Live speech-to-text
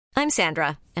I'm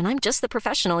Sandra, and I'm just the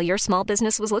professional your small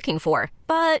business was looking for.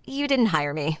 But you didn't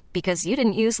hire me because you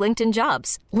didn't use LinkedIn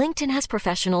Jobs. LinkedIn has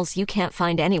professionals you can't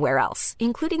find anywhere else,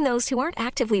 including those who aren't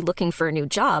actively looking for a new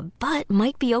job, but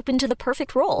might be open to the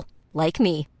perfect role, like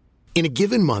me. In a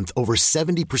given month, over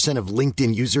 70% of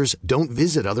LinkedIn users don't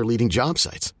visit other leading job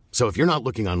sites. So if you're not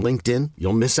looking on LinkedIn,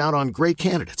 you'll miss out on great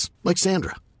candidates like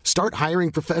Sandra. Start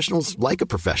hiring professionals like a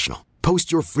professional.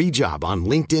 Post your free job on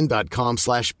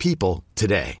linkedin.com/people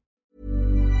today.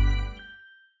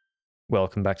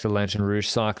 Welcome back to the Lantern Rouge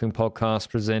Cycling Podcast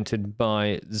presented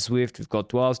by Zwift. We've got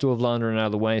Dwars of Vlaanderen out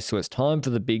of the way, so it's time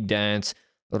for the big dance.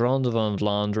 Ronde van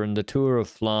Vlaanderen, the Tour of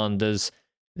Flanders.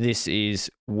 This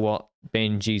is what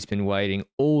Benji's been waiting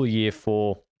all year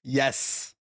for.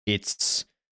 Yes. It's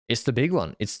the big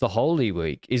one. It's the Holy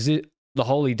Week. Is it the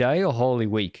Holy Day or Holy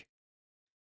Week?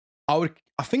 I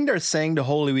think they're saying the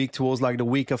Holy Week towards like the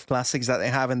week of classics that they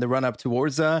have in the run-up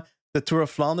towards the Tour of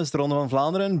Flanders, the Ronde van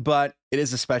Vlaanderen, but it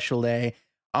is a special day.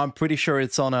 I'm pretty sure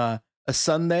it's on a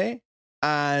Sunday,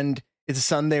 and it's a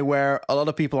Sunday where a lot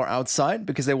of people are outside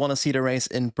because they want to see the race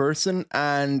in person,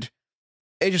 and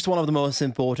it's just one of the most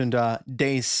important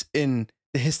days in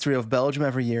the history of Belgium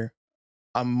every year.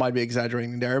 I might be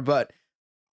exaggerating there, but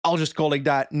I'll just call it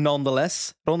that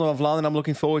nonetheless. Ronde van Vlaanderen, I'm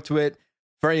looking forward to it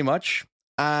very much.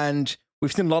 And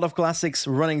we've seen a lot of classics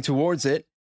running towards it,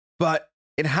 but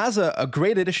it has a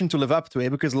great edition to live up to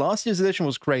it because last year's edition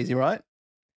was crazy, right?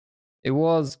 It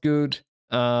was good,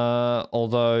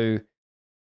 although,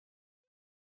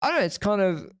 I don't know, it's kind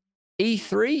of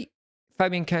E3.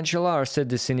 Fabian Cancellara said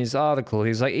this in his article. He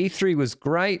was like, E3 was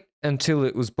great until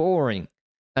it was boring,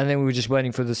 and then we were just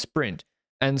waiting for the sprint.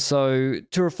 And so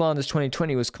Tour of Flanders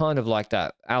 2020 was kind of like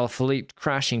that. Alaphilippe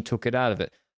crashing took it out of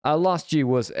it. Last year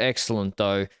was excellent,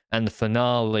 though, and the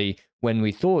finale, when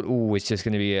we thought, it's just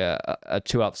going to be a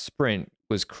two-up sprint,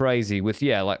 was crazy with,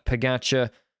 like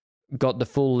Pogačar got the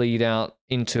full lead out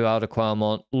into Oude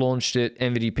Kwaremont, launched it,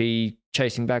 MVDP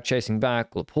chasing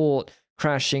back, Laporte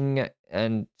crashing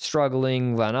and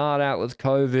struggling, Van Aert out with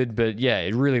COVID, but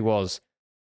it really was,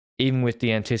 even with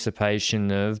the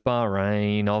anticipation of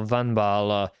Bahrain, of Van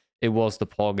Baarle, it was the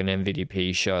Pog and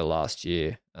MVDP show last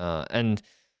year, and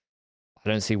I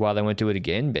don't see why they won't do it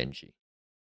again, Benji.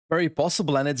 Very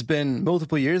possible, and it's been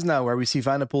multiple years now where we see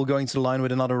Van der Poel going to the line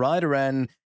with another rider, and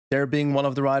there being one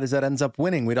of the riders that ends up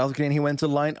winning. With Asgreen, he went to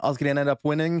the line, Asgreen ended up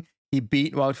winning, he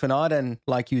beat Wout van Aert, and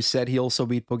like you said, he also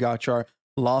beat Pogačar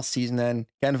last season, and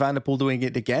can Van der Poel doing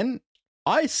it again?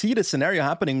 I see the scenario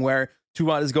happening where two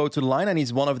riders go to the line, and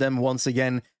he's one of them once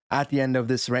again at the end of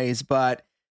this race, but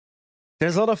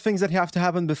there's a lot of things that have to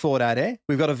happen before that, eh?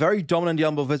 We've got a very dominant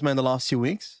Jumbo-Visma in the last 2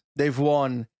 weeks. They've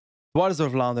won Dwars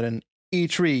of Vlaanderen,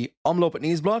 E3, Omloop het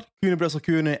Nieuwsblad,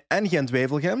 Kuurne-Brussel-Kuurne, and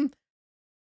Gent-Wevelgem.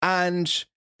 And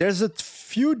there's a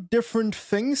few different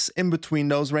things in between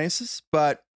those races,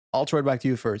 but I'll throw it back to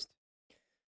you first.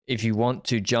 If you want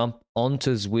to jump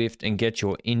onto Zwift and get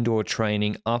your indoor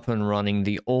training up and running,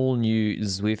 the all-new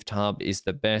Zwift Hub is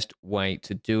the best way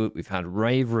to do it. We've had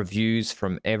rave reviews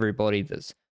from everybody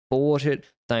that's bought it.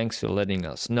 Thanks for letting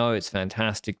us know. It's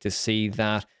fantastic to see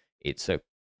that. It's a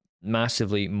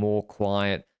massively more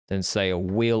quiet than, say, a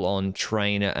wheel-on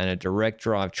trainer and a direct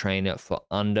drive trainer for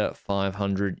under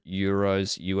 500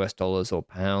 euros, US dollars or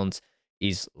pounds,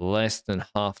 is less than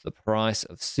half the price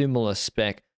of similar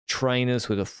spec trainers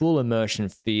with a full immersion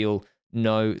feel,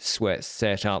 no sweat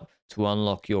setup to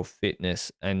unlock your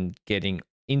fitness and getting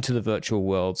into the virtual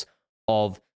worlds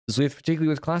of Zwift, particularly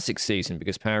with classic season,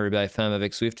 because Paris-Roubaix Femme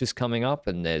avec Zwift is coming up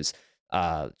and there's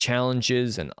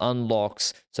challenges and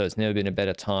unlocks, so it's never been a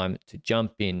better time to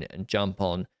jump in and jump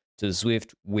on to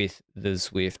Zwift with the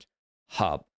Zwift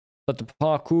Hub. But the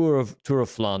parcours of Tour of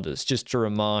Flanders, just to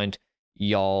remind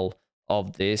y'all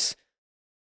of this,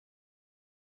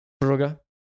 Brugge,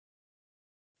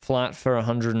 flat for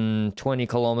 120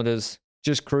 kilometers,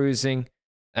 just cruising,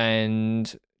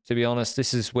 and to be honest,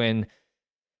 this is when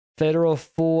Federer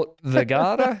fought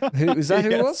Vegada. Who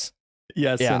it was?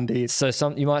 Yes, yeah. Indeed. So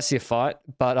you might see a fight,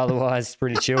 but otherwise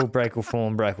pretty chill. Break will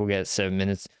form. Break will get 7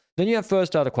 minutes. Then you have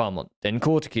first Oude Kwaremont, then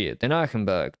Kortekeer, then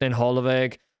Eichenberg, then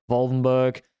Holleweg,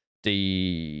 Wolvenberg,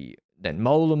 then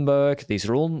Molenberg. These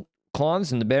are all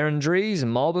climbs in the Berendries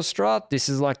and Malberstraat. This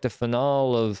is like the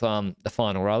finale of the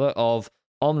final of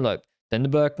Omloop. Then the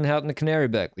Birkenhout and the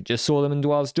Canaryberg. We just saw them in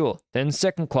Dwars Door. Then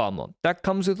second Kwaremont. That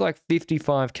comes with like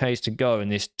 55 Ks to go in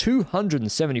this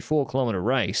 274 kilometer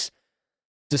race.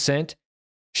 Descent,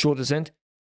 short descent,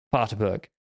 Paterberg.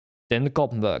 Then the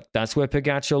Koppenberg. That's where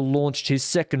Pogačar launched his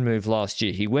second move last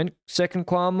year. He went second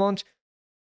Kwaremont.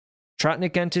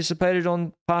 Tratnik anticipated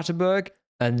on Paterberg.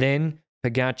 And then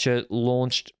Pogačar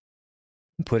launched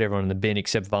put everyone in the bin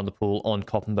except Van der Poel on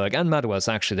Koppenberg and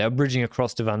Madouas, actually. They were bridging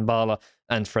across to Van Baarle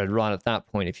and Fred right at that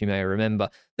point, if you may remember.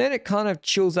 Then it kind of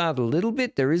chills out a little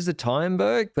bit. There is the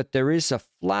Tyenberg, but there is a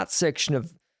flat section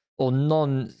of, or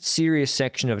non-serious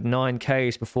section of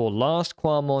 9Ks before last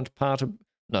Quarmont,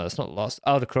 no, that's not last,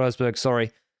 Oude Kruisberg,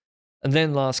 sorry. And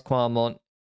then last Quarmont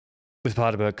with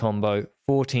Paardenberg combo,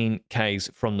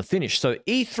 14Ks from the finish. So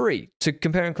E3, to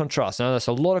compare and contrast, now that's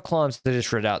a lot of climbs that I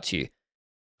just read out to you.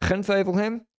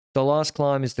 Gent-Wevelgem, the last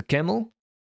climb is the Kemmel,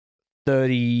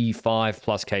 35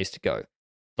 plus Ks to go.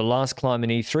 The last climb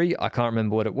in E3, I can't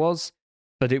remember what it was,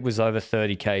 but it was over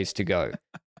 30 Ks to go.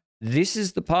 This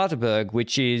is the Paardenberg,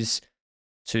 which is,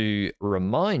 to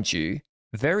remind you,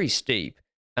 very steep.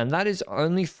 And that is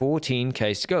only 14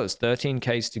 Ks to go. It's 13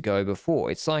 Ks to go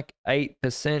before. It's like 8%,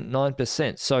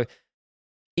 9%. So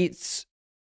it's,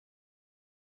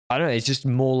 I don't know, it's just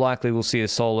more likely we'll see a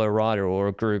solo rider or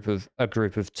a group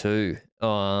of two.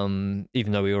 Even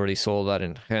though we already saw that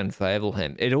in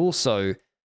Gent-Wevelgem. It also,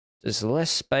 there's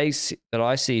less space that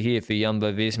I see here for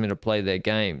Jumbo-Visma to play their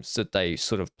games that they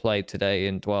sort of played today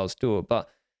in Dwaal's Tour. But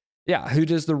yeah, who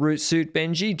does the route suit,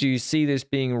 Benji? Do you see this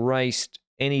being raced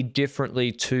any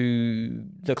differently to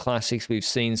the classics we've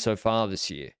seen so far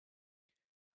this year?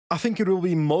 I think it will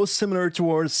be most similar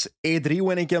towards A3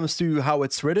 when it comes to how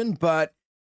it's written, but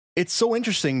it's so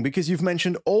interesting because you've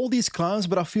mentioned all these climbs,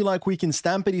 but I feel like we can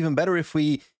stamp it even better if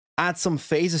we add some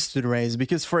phases to the race.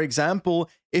 Because, for example,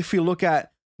 if we look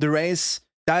at the race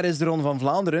that is the Ronde van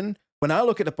Vlaanderen, when I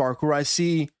look at the parkour, I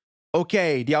see,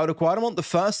 okay, the Oude Quaremont, the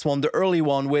first one, the early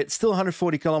one, with still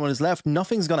 140 kilometers left,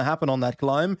 nothing's going to happen on that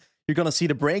climb. You're going to see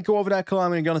the break go over that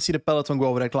climb, and you're going to see the peloton go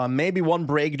over that climb. Maybe one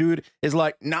break dude is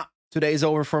like, nah, today's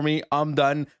over for me. I'm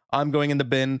done. I'm going in the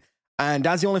bin. And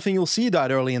that's the only thing you'll see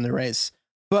that early in the race.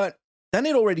 But then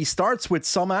it already starts with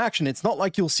some action. It's not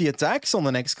like you'll see attacks on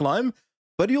the next climb,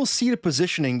 but you'll see the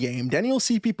positioning game. Then you'll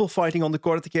see people fighting on the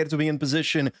Kortekeer to be in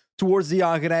position towards the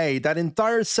Jagerij. That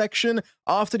entire section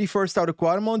after the first Oude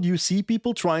Quaremont, you see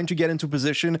people trying to get into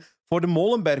position for the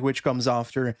Molenberg, which comes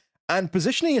after. And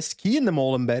positioning is key in the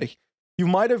Molenberg. You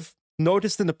might have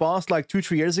noticed in the past, like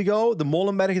 2-3 years ago, the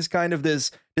Molenberg is kind of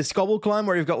this cobble climb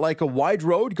where you've got like a wide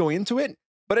road going into it,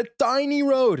 but a tiny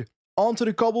road onto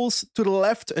the cobbles to the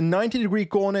left, a 90-degree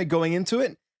corner going into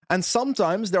it. And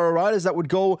sometimes there are riders that would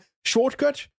go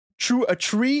shortcut through a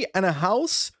tree and a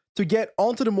house to get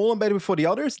onto the Molenberg before the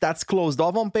others. That's closed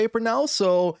off on paper now,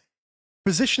 so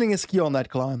positioning is key on that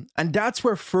climb. And that's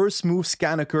where first moves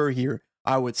can occur here,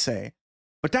 I would say.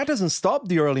 But that doesn't stop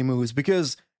the early moves,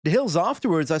 because the hills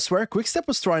afterwards, I swear, Quickstep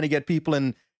was trying to get people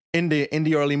in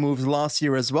the early moves last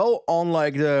year as well, on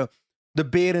like the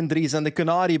Berendries and the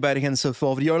Canarieberg and so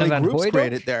forth. The early groups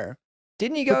created there.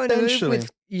 Didn't he go in a move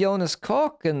with Jonas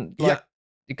Koch and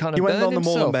he kind of he went on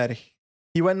himself? The Molenberg.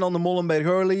 He went on the Molenberg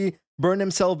early, burned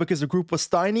himself because the group was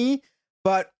tiny.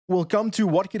 But we'll come to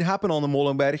what could happen on the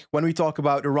Molenberg when we talk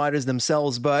about the riders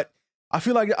themselves. But I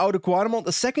feel like the Oude Quaremont,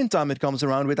 the second time it comes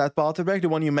around with that Paterberg, the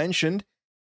one you mentioned,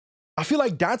 I feel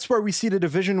like that's where we see the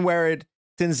division where it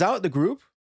thins out the group.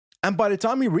 And by the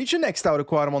time we reach the next Oude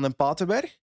Quaremont and Paterberg,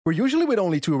 we're usually with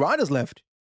only 2 riders left.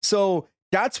 So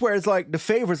that's where it's like the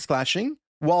favorites clashing,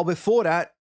 while before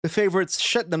that, the favorites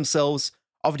shed themselves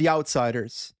of the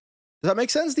outsiders. Does that make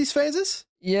sense, these phases?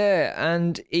 Yeah,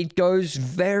 and it goes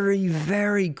very,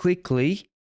 very quickly.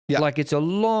 Yeah. Like it's a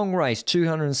long race,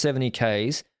 270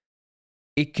 Ks.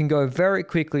 It can go very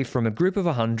quickly from a group of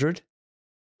 100,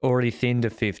 already thinned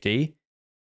to 50,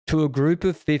 to a group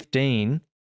of 15,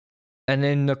 and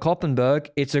then the Koppenberg,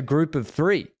 it's a group of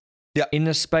 3. Yeah. In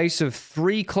the space of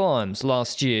 3 climbs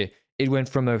last year, it went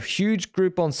from a huge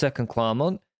group on second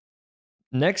Quaremont.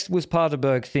 Next was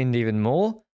Paterberg thinned even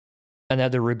more, and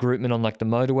had the regroupment on like the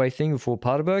motorway thing before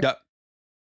Paterberg. Yep.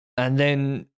 And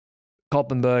then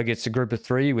Koppenberg, it's a group of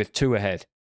 3 with 2 ahead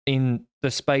in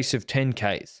the space of 10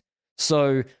 Ks.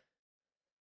 So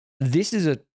this is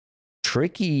a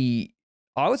tricky,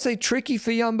 I would say tricky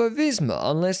for Jumbo-Visma,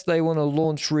 unless they want to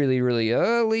launch really, really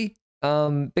early,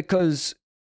 because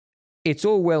it's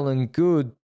all well and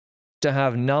good to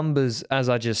have numbers, as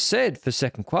I just said, for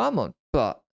second Quaremont,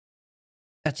 but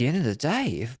at the end of the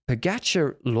day, if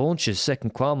Pogačar launches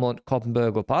second Quaremont,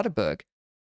 Koppenberg or Paterberg,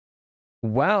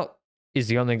 Wout is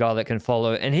the only guy that can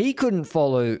follow, and he couldn't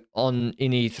follow in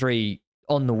E3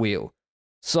 on the wheel.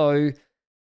 So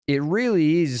it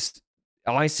really is,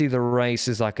 I see the race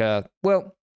as like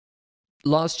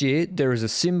last year there is a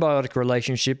symbiotic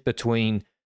relationship between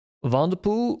Van der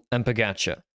Poel and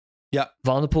Pogačar. Yeah.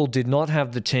 Van der Poel did not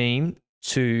have the team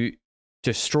to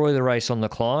destroy the race on the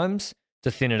climbs, to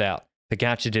thin it out.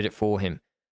 Pogačar did it for him.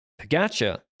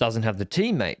 Pogacar doesn't have the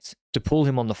teammates to pull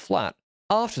him on the flat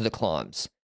after the climbs.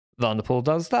 Van der Poel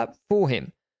does that for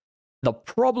him. The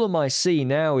problem I see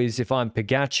now is if I'm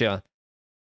Pogacar,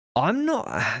 I'm not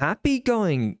happy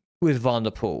going with Van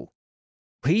der Poel.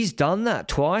 He's done that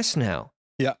twice now.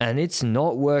 Yeah. And it's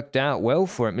not worked out well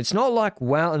for him. It's not like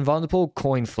Wout and Van der Poel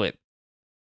coin flip.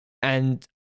 And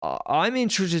I'm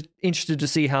interested to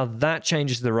see how that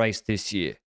changes the race this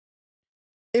year.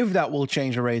 If that will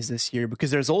change the race this year, because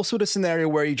there's also the scenario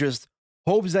where he just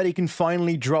hopes that he can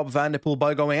finally drop Van der Poel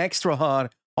by going extra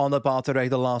hard on the Paterweg,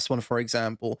 the last one, for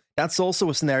example. That's also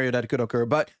a scenario that could occur.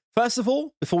 But first of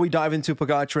all, before we dive into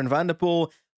Pogacar and Van der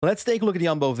Poel, let's take a look at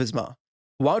Jumbo-Visma.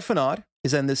 Wout van Aert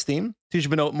is in this team. Tiesj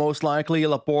Benoot most likely,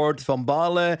 Laporte, Van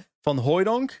Baarle, Van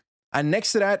Hooijdonk. And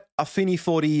next to that, Affini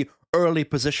for the early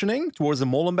positioning towards the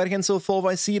Molenberg and so forth.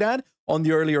 I see that on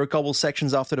the earlier couple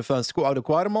sections after the first Oude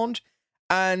Kwaremond.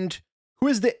 And who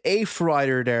is the 8th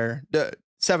rider there? The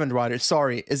 7th rider,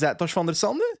 sorry. Is that Tosh van der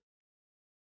Sande?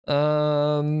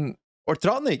 Or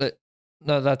Tratnik?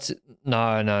 No, that's... No.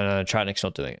 Tratnik's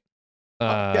not doing it.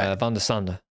 Van der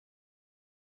Sande,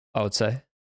 I would say.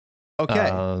 Okay.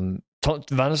 Van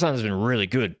der Sande has been really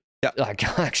good. Yeah.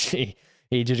 Like, actually,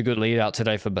 he did a good lead out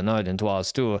today for Benoit and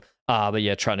Dwars Tour. But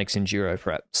yeah, Tratnik's in Giro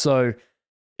prep. So,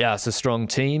 yeah, it's a strong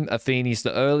team. Affini's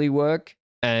the early work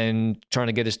and trying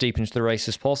to get as deep into the race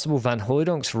as possible. Van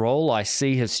Hooijdonk's role, I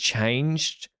see, has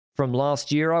changed from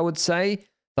last year, I would say.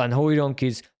 Van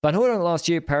Hooijdonk last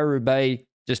year, Paris-Roubaix,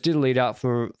 just did a lead out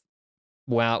for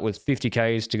Wout with 50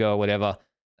 Ks to go or whatever.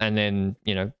 And then,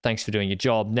 thanks for doing your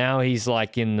job. Now he's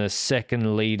like in the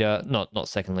second leader, not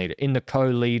second leader, in the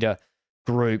co-leader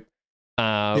group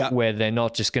where they're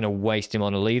not just going to waste him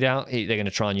on a lead out. They're going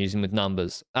to try and use him with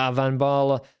numbers. Van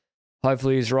Baarle,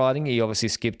 hopefully he's riding. He obviously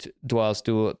skipped Dwars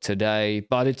Tour today.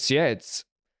 But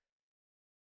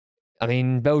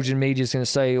Belgian media is going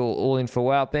to say all in for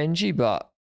Wout, Benji,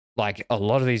 but like a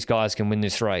lot of these guys can win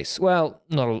this race. Well,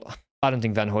 I don't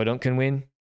think Van Hooijdonk can win.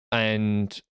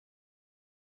 And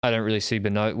I don't really see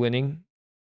Benoit winning.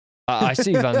 I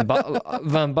see Van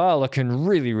Baarle can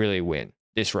really, really win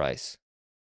this race.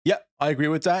 Yeah, I agree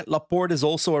with that. Laporte is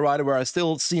also a rider where I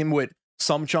still see him with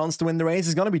some chance to win the race.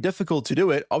 It's going to be difficult to do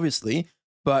it, obviously,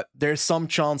 but there's some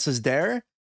chances there.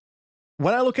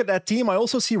 When I look at that team, I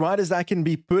also see riders that can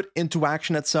be put into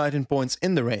action at certain points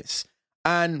in the race.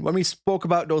 And when we spoke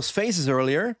about those phases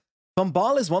earlier, Van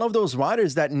Baarle is one of those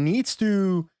riders that needs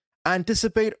to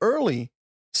anticipate early.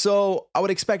 So I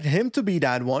would expect him to be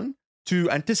that one, to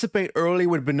anticipate early,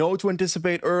 with Benoit to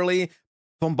anticipate early.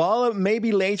 Van Baarle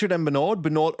maybe later than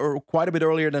Benoit or quite a bit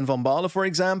earlier than Van Baarle, for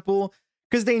example,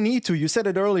 because they need to. You said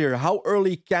it earlier. How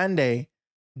early can they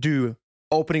do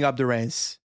opening up the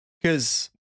race? Because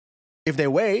if they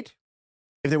wait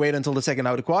until the second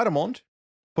Oude Kwaremond,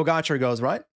 Pogacar goes,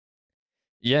 right?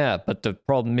 Yeah, but the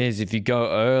problem is if you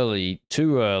go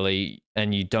too early,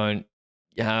 and you don't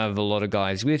have a lot of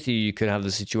guys with you, you could have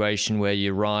the situation where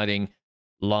you're riding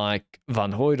like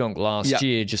Van Hooijdonk last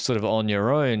year, just sort of on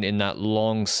your own in that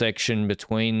long section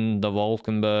between the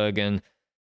Valkenburg and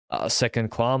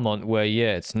second Kwaremond, where,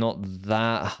 it's not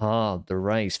that hard, the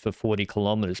race for 40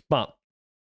 kilometers. But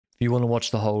if you want to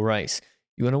watch the whole race,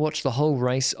 you want to watch the whole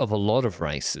race of a lot of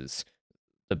races,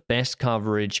 the best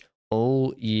coverage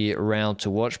all year round to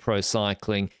watch pro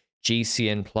cycling,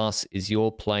 GCN Plus is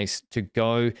your place to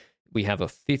go. We have a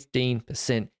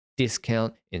 15%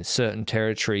 discount in certain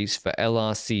territories for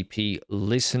LRCP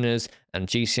listeners, and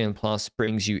GCN Plus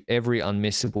brings you every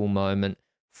unmissable moment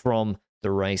from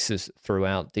the races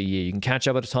throughout the year. You can catch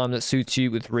up at a time that suits you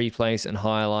with replays and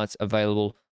highlights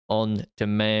available on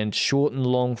demand, short and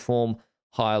long form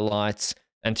highlights.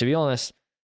 And to be honest,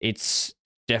 it's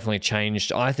definitely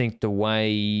changed, I think, the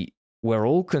way we're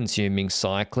all consuming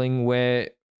cycling, where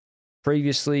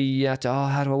previously you had to,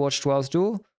 how do I watch Dwars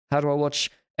Tour? How do I watch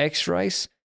X Race?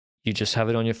 You just have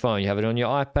it on your phone. You have it on your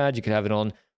iPad. You can have it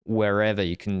on wherever.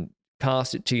 You can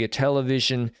cast it to your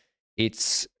television.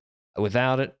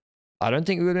 Without it, I don't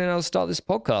think we would have been able to start this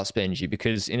podcast, Benji,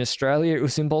 because in Australia, it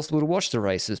was impossible to watch the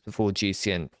races before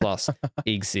GCN Plus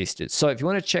existed. So if you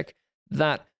want to check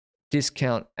that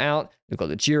discount out, we've got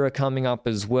the Giro coming up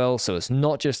as well. So it's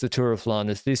not just the Tour of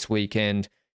Flanders this weekend.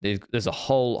 There's a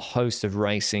whole host of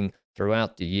racing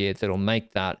throughout the year that'll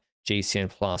make that GCN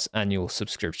Plus annual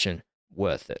subscription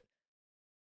worth it.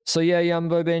 So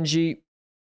Jumbo, Benji,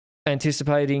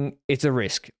 anticipating it's a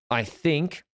risk. I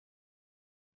think,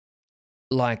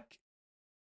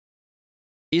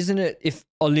 isn't it if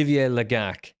Olivier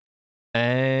Legac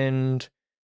and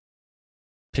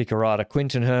pick a rider,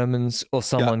 Quinten Hermans or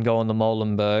someone go on the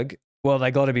Molenberg, well,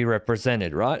 they got to be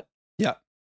represented, right? Yeah.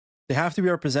 They have to be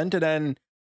represented. And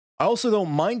I also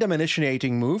don't mind them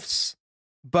initiating moves,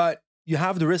 but you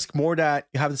have the risk more that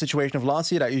you have the situation of last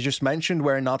year that you just mentioned,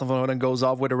 where Nathan Van Houten goes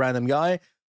off with a random guy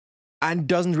and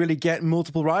doesn't really get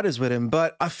multiple riders with him.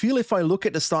 But I feel if I look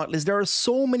at the start list, there are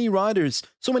so many riders,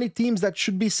 so many teams that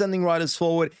should be sending riders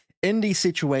forward in these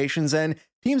situations, and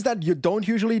teams that you don't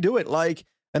usually do it. Like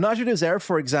Anatje de Zer,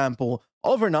 for example.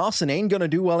 Oliver Naassen ain't going to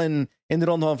do well in the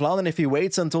Ronde van Vlaanderen if he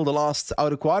waits until the last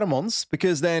oude quartermonths,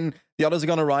 because then the others are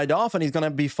going to ride off and he's going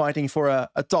to be fighting for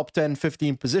a top 10,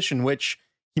 15 position, which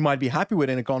he might be happy with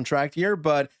in a contract year.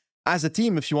 But as a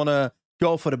team, if you want to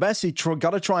go for the best, you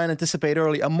got to try and anticipate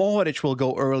early. A Mohoric will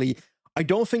go early. I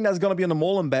don't think that's going to be on the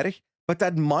Molenberg, but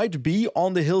that might be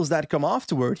on the hills that come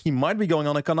afterward. He might be going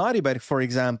on a Kanariberg, for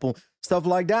example. Stuff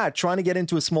like that, trying to get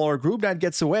into a smaller group that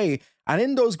gets away. And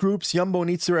in those groups, Jumbo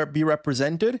needs to be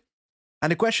represented.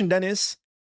 And the question then is,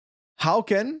 how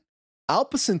can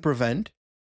Alpecin prevent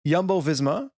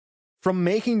Jumbo-Visma from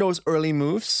making those early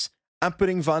moves and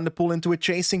putting Van der Poel into a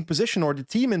chasing position, or the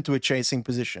team into a chasing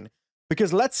position?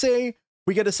 Because let's say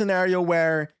we get a scenario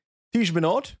where Tiesj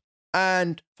Benoot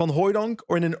and Van Hooijdonk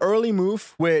are in an early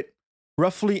move with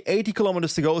roughly 80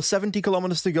 kilometers to go, 70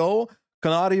 kilometers to go,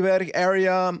 Kanariberg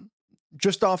area,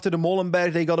 just after the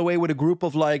Molenberg, they got away with a group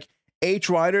of like 8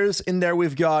 riders. In there,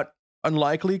 we've got,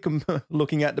 unlikely,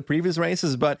 looking at the previous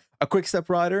races, but a quick step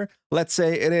rider. Let's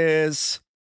say it is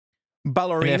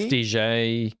Ballerini. An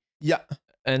FDJ. Yeah.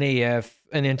 An EF,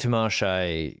 an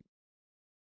Intermarché.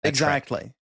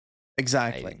 Exactly.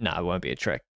 Exactly. No, it won't be a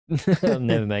Trek. I'll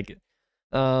never make it.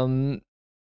 Well,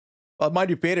 it might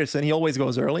be Pedersen. He always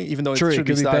goes early, even though True, it should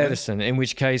be started. Pedersen, in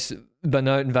which case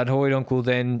Benoot and Van Hooijdonk will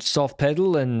then soft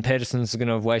pedal and Pedersen's going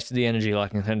to have wasted the energy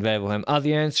like in Van Wevelgem.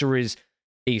 The answer is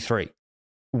E3,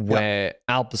 where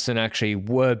Alpecin actually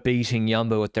were beating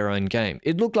Jumbo at their own game.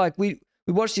 It looked like we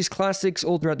watched these classics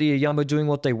all throughout the year, Jumbo doing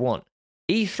what they want.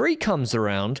 E3 comes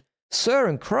around,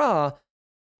 Søren Kragh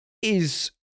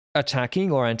is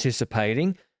attacking or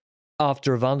anticipating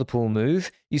after a Van der Poel move.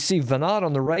 You see Van Aert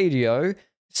on the radio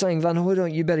saying, Van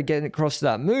Hooijdonk, you better get across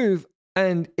that move.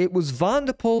 And it was Van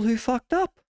der Poel who fucked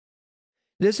up.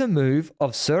 There's a move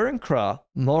of Søren Kragh,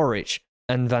 Mohoric,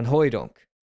 and Van Hooijdonk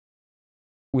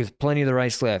with plenty of the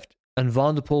race left. And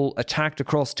Van der Poel attacked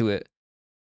across to it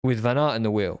with Van Aert in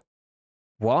the wheel.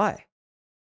 Why?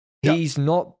 Yep.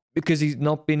 Because he's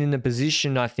not been in a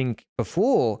position, I think,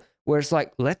 before where it's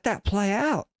like, let that play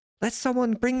out. Let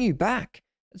someone bring you back.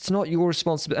 It's not your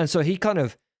responsibility. And so he kind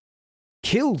of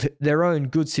killed their own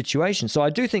good situation. So I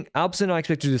do think Alpecin, I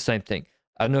expect to do the same thing.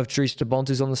 I don't know if Dries de Bont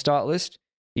is on the start list.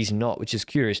 He's not, which is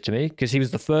curious to me because he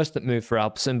was the first that moved for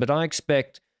Alpecin. But I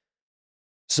expect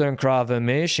Søren Kragh,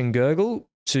 Vermeersch, and Gergel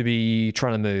to be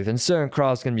trying to move. And Søren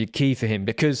Kragh is going to be key for him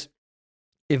because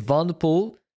if Van der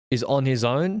Poel is on his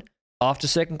own after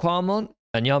second Kwaremont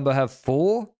and Jumbo have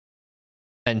 4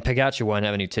 and Pogačar won't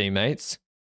have any teammates,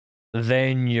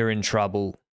 then you're in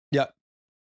trouble. Yeah,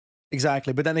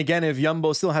 exactly. But then again, if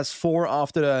Jumbo still has 4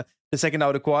 after the second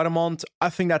oude Kwaremont, I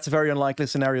think that's a very unlikely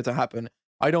scenario to happen.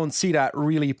 I don't see that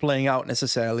really playing out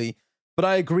necessarily. But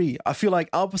I agree. I feel like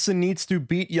Alpecin needs to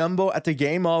beat Jumbo at the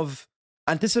game of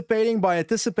anticipating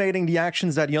the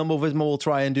actions that Jumbo-Visma will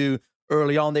try and do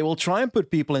early on. They will try and put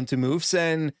people into moves,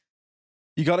 and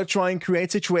you got to try and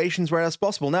create situations where that's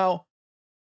possible. Now,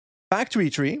 back to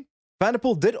E3. Van der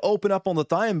Poel did open up on the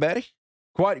Taaienberg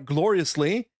quite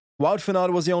gloriously. Wout van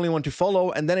Aert was the only one to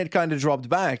follow, and then it kind of dropped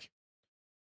back.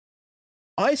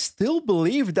 I still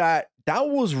believe that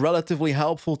was relatively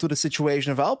helpful to the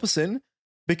situation of Alpecin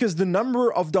because the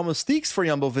number of domestiques for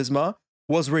Jumbo-Visma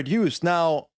was reduced.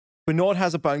 Now, Benoot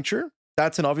has a puncture.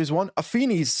 That's an obvious one.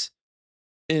 Affini's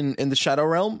in the Shadow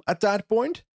Realm at that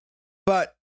point.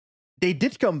 But they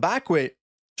did come back with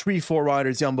 3-4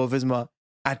 riders Jumbo-Visma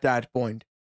at that point.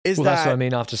 That's what I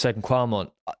mean after second Kwaremont.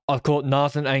 I thought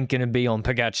Nathan ain't going to be on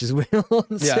Pogačar's wheel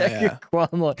on second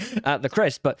Kwaremont at the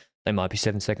crest, but they might be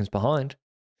 7 seconds behind.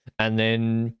 And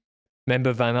then,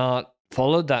 remember, Van Aert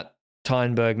followed that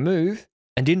Taaienberg move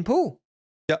and didn't pull.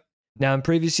 Yep. Now, in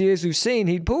previous years, we've seen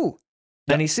he'd pull.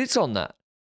 Yep. And he sits on that.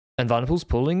 And Van der Poel's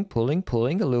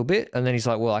pulling a little bit. And then he's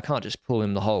like, well, I can't just pull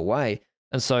him the whole way.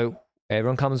 And so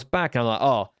everyone comes back. And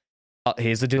I'm like,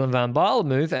 here's the Dylan van Baarle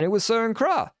move. And it was Søren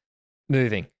Kragh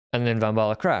moving, and then Van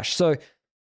Baarle crashed. So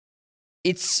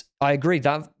I agree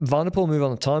that Van der Poel move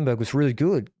on the Taaienberg was really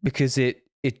good because it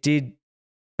did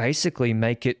basically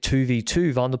make it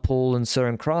 2v2 Van der Poel and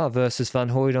Søren Kragh versus Van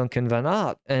Hooijdonk and Van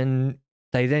Aert, and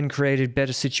they then created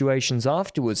better situations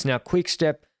afterwards. Now,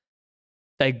 Quick-Step,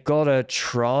 they gotta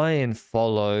try and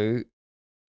follow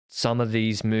some of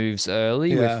these moves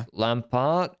early with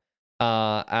Lampard,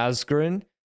 Asgreen.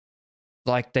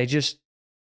 like they just,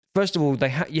 first of all,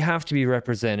 you have to be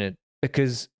represented,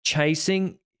 because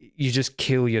chasing, you just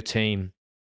kill your team.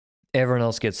 Everyone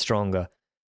else gets stronger.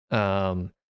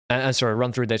 Sorry,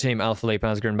 run through their team: Alaphilippe,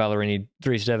 Asgreen, Ballerini,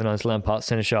 379, Lampard,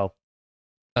 Seneschal,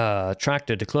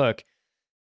 Tractor, de Klerk.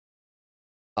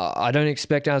 I don't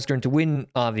expect Asgreen to win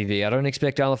RVV. I don't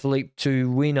expect Alaphilippe to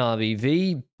win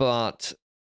RVV, but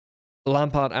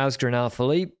Lampard, Asgreen,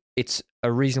 Alaphilippe, it's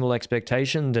a reasonable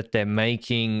expectation that they're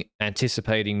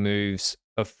anticipating moves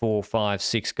of 4, 5,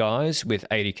 6 guys with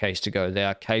 80Ks to go. They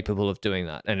are capable of doing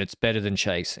that, and it's better than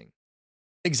chasing.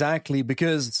 Exactly,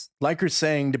 because like you're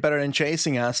saying, the better than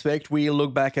chasing aspect, we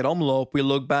look back at Omloop, we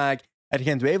look back at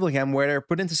Gent-Wevelgem, where they're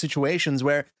put into situations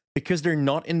where, because they're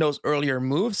not in those earlier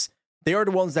moves, they are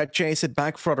the ones that chase it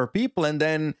back for other people, and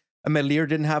then Melier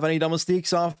didn't have any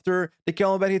domestiques after the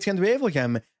Kellenberg at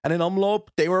Gent-Wevelgem, and in Omloop,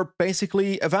 they were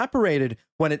basically evaporated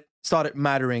when it started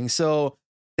mattering. So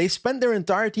they spent their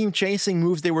entire team chasing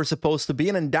moves they were supposed to be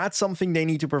in, and that's something they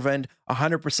need to prevent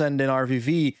 100% in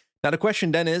RVV. Now the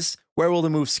question then is, where will the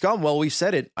moves come? Well, we've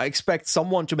said it. I expect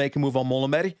someone to make a move on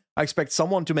Molenberg. I expect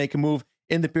someone to make a move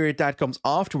in the period that comes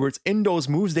afterwards. In those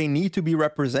moves, they need to be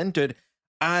represented.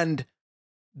 And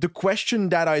the question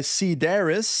that I see there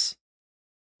is,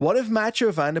 what if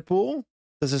Mathieu van der Poel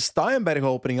does a Steinberg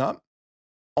opening up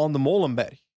on the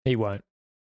Molenberg? He won't.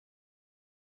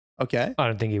 Okay. I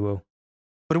don't think he will.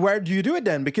 But where do you do it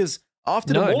then? Because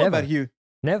after the Molenberg,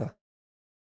 Never.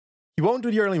 He won't do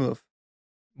the early move.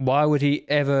 Why would he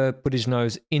ever put his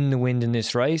nose in the wind in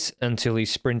this race until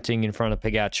he's sprinting in front of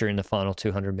Pogačar in the final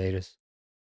 200 meters?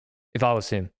 If I was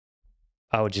him,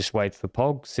 I would just wait for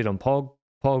Pog, sit on Pog.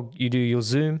 Pog, you do your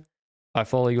zoom. I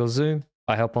follow your zoom.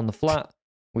 I help on the flat.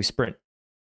 We sprint.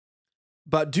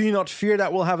 But do you not fear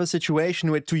that we'll have a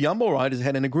situation with 2 Jumbo riders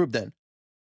ahead in a group then?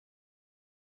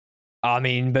 I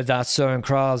mean, but that's Søren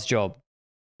Krag's job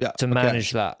to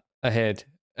manage that ahead.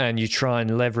 And you try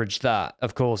and leverage that.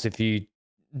 Of course, if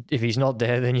he's not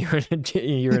there, then you're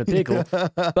in a pickle.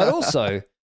 But also,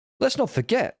 let's not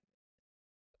forget,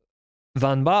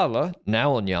 Van Baarle,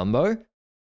 now on Jumbo,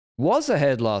 was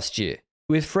ahead last year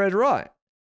with Fred Wright.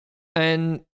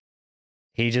 And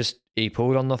he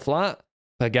pulled on the flat.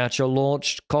 Pogačar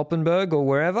launched Koppenberg or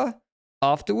wherever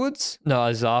afterwards. No, it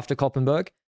was after Koppenberg.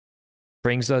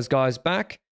 Brings those guys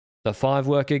back. The 5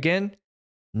 work again.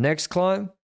 Next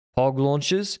climb, Pog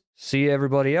launches. See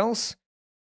everybody else.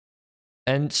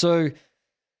 And so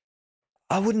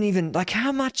I wouldn't even,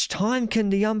 how much time can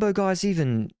the Jumbo guys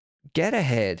even get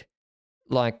ahead?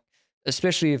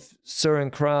 Especially if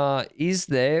Søren Krag is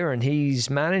there and he's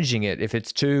managing it, if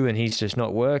it's 2 and he's just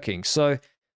not working. So,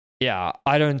 yeah,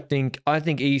 I think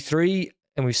E3,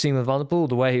 and we've seen with Van der Poel,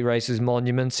 the way he races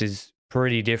monuments is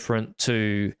pretty different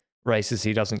to races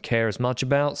he doesn't care as much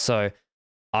about. So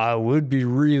I would be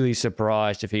really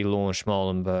surprised if he launched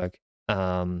Molenberg,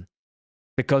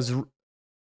 because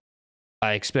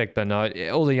I expect Bernard,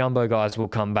 all the Jumbo guys will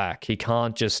come back. He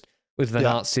can't just, with Van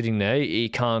Aert sitting there, he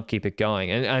can't keep it going.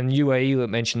 And UAE,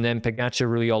 mentioned them, Pogačar,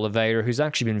 Rui Oliveira, who's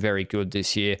actually been very good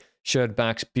this year.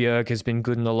 Scherdbach's Bjerg has been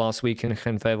good in the last week in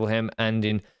Gent-Wevelgem and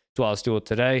in Dwaalstoer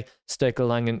today.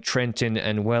 Stekelengen, Trentin,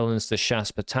 and Wellens, the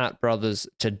Chas Patat brothers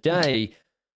today.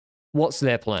 What's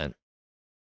their plan?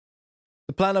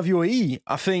 The plan of UAE,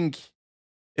 I think,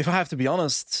 if I have to be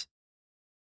honest,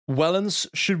 Wellens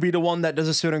should be the one that does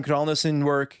a certain Kragh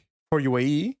work for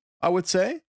UAE, I would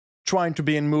say, trying to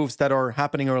be in moves that are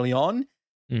happening early on.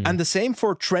 And the same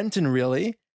for Trentin,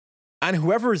 really. And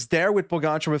whoever is there with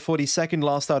Pogačar with 42nd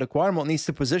last out of Quaremont needs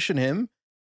to position him,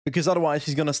 because otherwise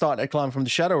he's going to start a climb from the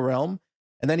Shadow Realm,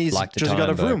 and then he's just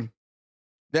got a room.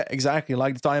 Yeah, exactly,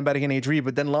 like the Steinberg in H3.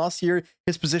 But then last year,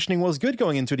 his positioning was good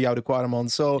going into the Oude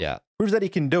Quaremont, so proves that he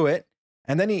can do it.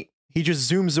 And then he just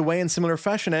zooms away in similar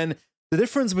fashion. And the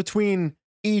difference between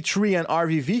E3 and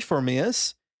RVV for me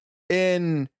is,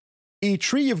 in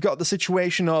E3, you've got the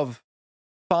situation of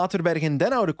Paterberg and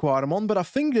then Oude Quaremont, but I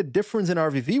think the difference in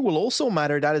RVV will also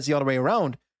matter. That is the other way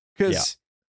around. Because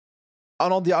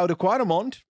on the Oude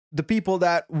Quaremont, the people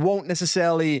that won't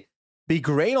necessarily be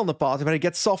great on the Paterberg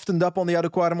get softened up on the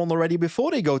Oude Quaremont already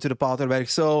before they go to the Paterberg.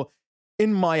 So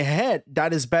in my head,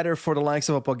 that is better for the likes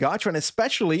of a Pogačar, and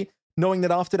especially knowing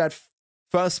that after that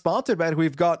first Paterberg,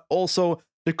 we've got also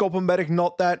the Koppenberg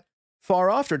not that far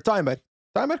after. Steinberg,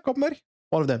 Koppenberg?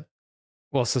 One of them.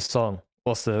 What's the song?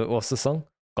 What's the song?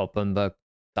 Koppenberg,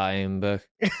 Steinberg.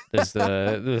 There's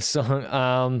the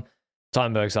song.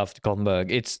 Steinberg's after Koppenberg.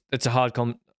 It's a hard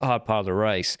part of the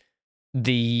race.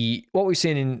 What we've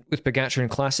seen with Pogačar in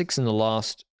classics in the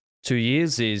last 2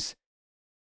 years is,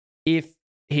 if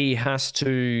he has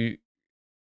to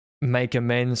make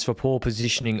amends for poor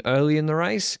positioning early in the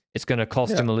race. It's going to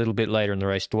cost him a little bit later in the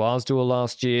race. Dwazduel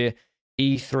last year,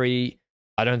 E3,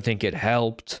 I don't think it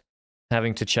helped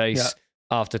having to chase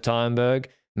after Tyenberg.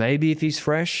 Maybe if he's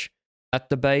fresh at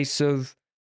the base of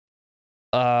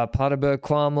Paterberg,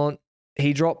 Kwarmont,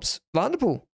 he drops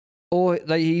Vanderpool. Or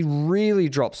he really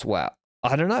drops Wout.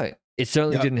 I don't know. It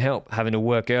certainly didn't help having to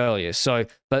work earlier. So,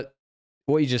 but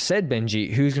what you just said,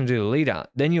 Benji, who's going to do the lead out?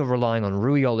 Then you're relying on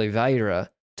Rui Oliveira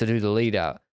to do the lead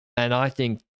out. And I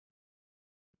think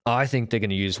they're going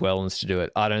to use Wellens to do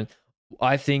it.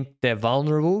 I think they're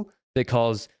vulnerable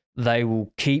because they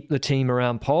will keep the team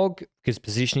around Pog because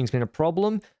positioning's been a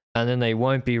problem, and then they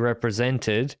won't be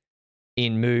represented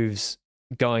in moves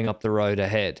going up the road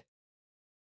ahead.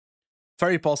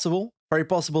 Very possible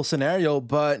scenario,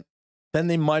 but then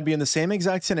they might be in the same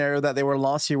exact scenario that they were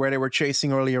last year where they were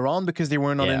chasing earlier on because they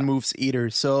were not in moves either.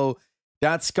 So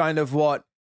that's kind of what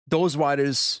those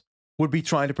riders would be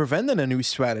trying to prevent in a new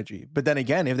strategy. But then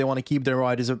again, if they want to keep their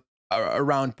riders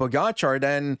around Pogacar,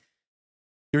 then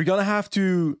you're going to have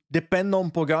to depend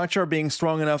on Pogacar being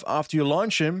strong enough after you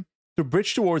launch him to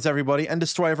bridge towards everybody and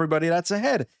destroy everybody that's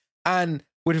ahead. And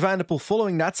with Van der Poel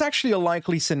following, that's actually a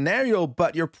likely scenario,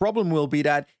 but your problem will be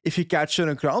that if you catch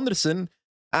Sørenkrø Andersen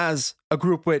as a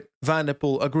group with Van der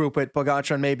Poel, a group with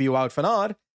Pogacar and maybe Wout van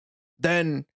Aert,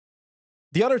 then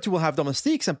the other two will have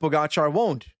domestiques and Pogacar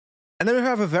won't. And then we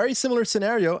have a very similar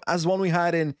scenario as one we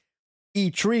had in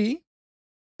E3,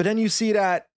 but then you see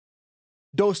that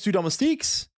those two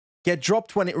domestiques get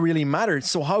dropped when it really matters.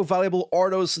 So how valuable are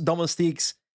those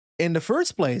domestiques in the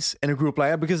first place in a group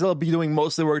like that? Because they'll be doing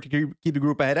most of the work to keep the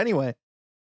group ahead anyway.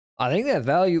 I think they're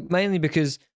value mainly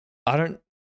because after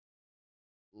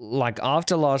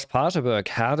Lars Paterberg,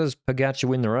 how does Pogacar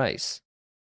win the race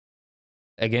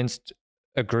against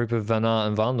a group of Van Aert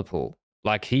and Van der Poel?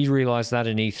 Like, he realized that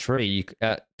in E3,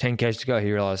 at 10Ks to go,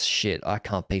 he realized, shit, I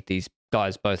can't beat these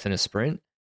guys both in a sprint.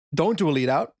 Don't do a lead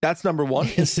out. That's number one.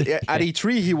 At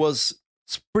E3, he was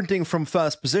sprinting from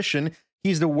first position.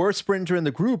 He's the worst sprinter in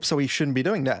the group, so he shouldn't be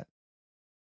doing that.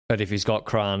 But if he's got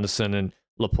Kragh Andersen and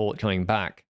Laporte coming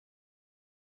back,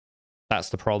 that's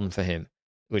the problem for him.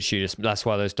 That's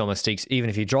why those domestiques, even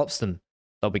if he drops them,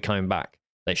 they'll be coming back.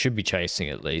 They should be chasing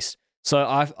at least. So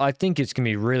I think it's going to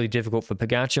be really difficult for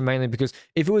Pogacar, mainly because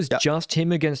if it was just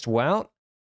him against Wout,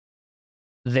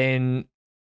 then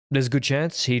there's a good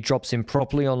chance he drops him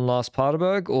properly on Lars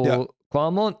Paterberg or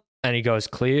Kwarmont, and he goes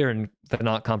clear and Van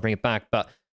Aert can't bring it back. But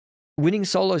winning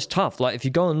solo is tough. Like, if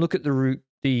you go and look at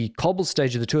the cobble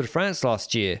stage of the Tour de France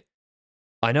last year,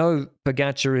 I know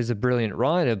Pogacar is a brilliant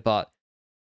rider, but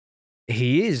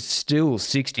he is still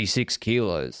 66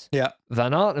 kilos. Yeah.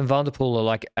 Van Aert and Van der Poel are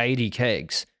like 80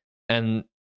 kegs. And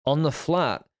on the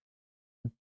flat,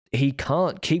 he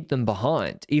can't keep them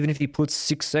behind. Even if he puts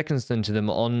 6 seconds into them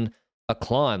on a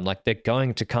climb, like, they're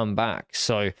going to come back.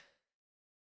 So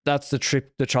that's the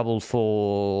trouble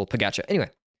for Pogacar. Anyway,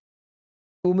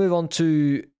 we'll move on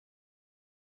to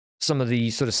some of the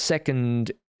sort of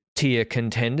second tier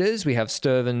contenders. We have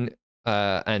Sturven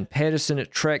and Pedersen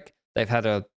at Trek. They've had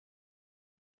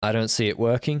I don't see it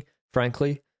working,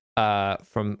 frankly,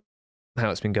 from how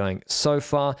it's been going so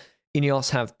far. Ineos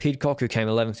have Pidcock, who came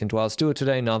 11th in Dwars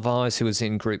today, Narvaez, who was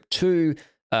in Group 2,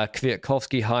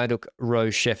 Kwiatkowski, Hajduk, Rowe,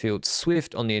 Sheffield,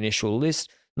 Swift on the initial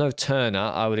list. No Turner.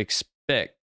 I would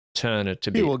expect Turner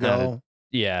to be He will go.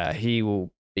 Yeah, he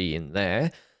will be in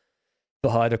there for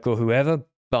Hajduk or whoever.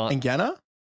 But And Ganna?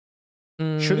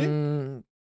 Should he?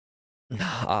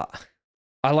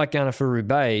 I like Ganna for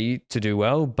Roubaix to do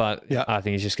well, but Yeah. I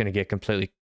think he's just going to get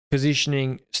completely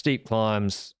positioning, steep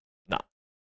climbs.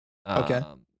 Okay.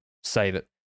 Save it.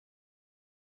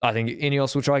 I think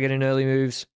Ineos will try to get in early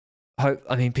moves.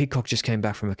 Pidcock just came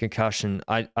back from a concussion.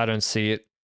 I don't see it,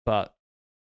 but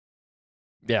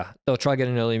yeah, they'll try to get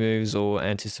in early moves or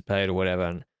anticipate or whatever.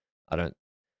 And I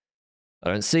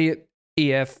don't see it.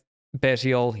 EF,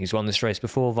 Bettiol, he's won this race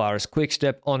before. Virus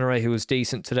Quickstep, Honore, who was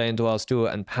decent today in Dwars Tour,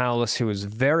 and Paulus, who was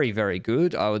very, very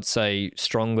good. I would say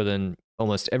stronger than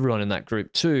almost everyone in that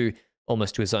group too,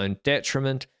 almost to his own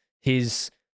detriment.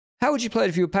 How would you play it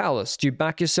if you were Paulus? Do you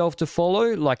back yourself to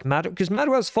follow like because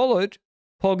Madouas followed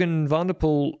Pog and Van der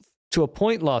Poel to a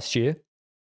point last year?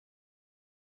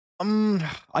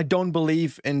 I don't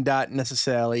believe in that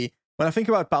necessarily. When I think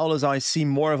about Paulus, I see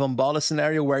more of a Umbala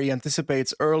scenario where he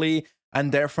anticipates early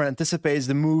and therefore anticipates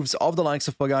the moves of the likes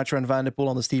of Pogacar and Van der Poel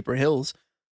on the steeper hills.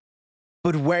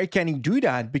 But where can he do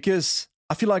that? Because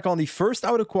I feel like on the first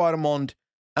Oude Kwaremond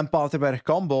and Paterberg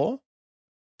combo,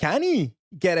 can he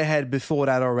get ahead before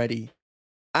that already?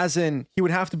 As in, he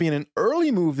would have to be in an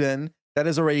early move then that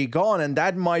is already gone, and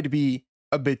that might be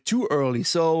a bit too early.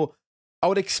 So I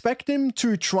would expect him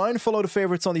to try and follow the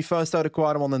favorites on the first outer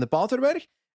quadrant in the Paterberg.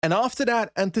 And after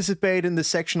that, anticipate in the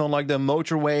section on like the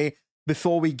motorway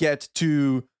before we get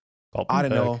to, I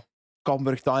don't know,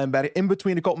 Koppenberg-Tyenberg, in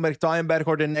between the Koppenberg-Tyenberg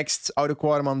or the next outer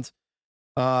quadrant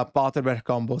Paterberg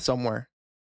combo somewhere.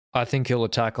 I think he'll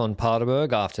attack on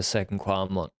Paterberg after second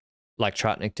quadrant, like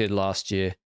Tratnik did last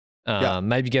year.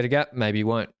 Maybe get a gap, maybe he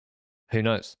won't. Who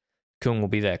knows? Kung will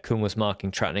be there. Kung was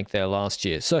marking Tratnik there last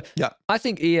year. So I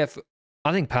think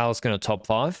Powell's going to top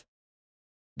 5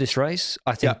 this race.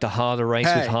 I think the harder race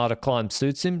with harder climb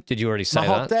suits him. Did you already say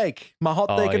that? My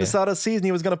hot take at the start of the season,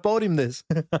 he was going to podium this.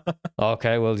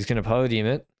 Okay, well, he's going to podium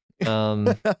it.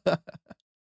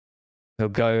 He'll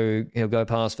go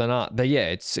past Van Aert. But yeah,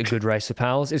 it's a good race for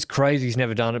Powell's. It's crazy he's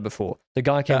never done it before. The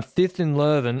guy came 5th in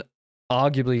Leuven,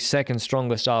 arguably second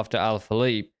strongest after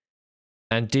Alaphilippe,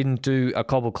 and didn't do a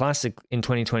Cobble Classic in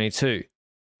 2022.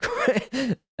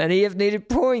 And EF needed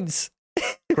points.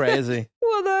 Crazy.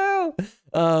 What the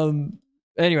hell?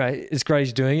 Anyway, it's great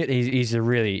he's doing it.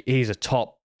 He's a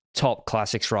top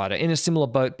classics rider. In a similar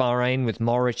boat, Bahrain with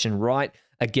Moritz and Wright.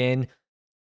 Again,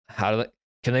 can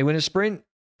they win a sprint?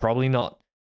 Probably not.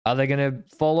 Are they going to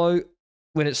follow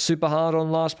when it's super hard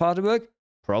on last Paterberg?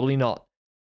 Probably not.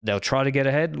 They'll try to get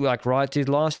ahead like Wright did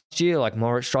last year, like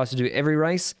Moritz tries to do every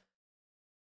race.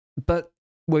 But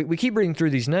we keep reading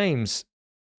through these names.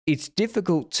 It's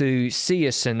difficult to see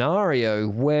a scenario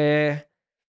where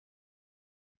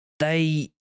they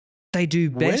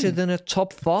do better than a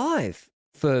top 5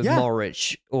 for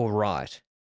Moritz or Wright.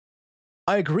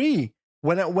 I agree.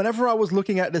 Whenever I was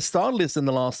looking at the start list in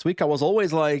the last week, I was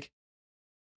always like,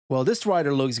 well, this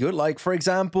rider looks good. Like, for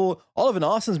example, Oliver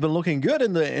Naasen's been looking good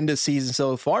in the season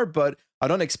so far, but I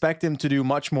don't expect him to do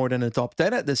much more than a top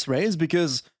 10 at this race,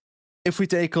 because if we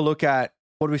take a look at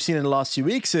what we've seen in the last few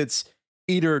weeks, it's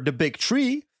either the big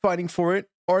three fighting for it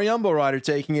or a Jumbo rider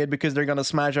taking it because they're going to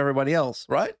smash everybody else,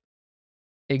 right?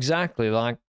 Exactly.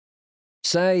 Like,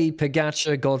 say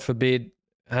Pogačar, God forbid,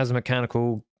 has a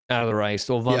mechanical out of the race,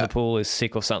 or Van der Poel is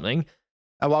sick or something.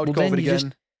 About COVID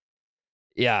again.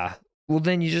 Well,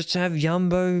 then you just have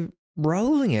Jumbo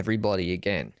rolling everybody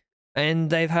again. And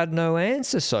they've had no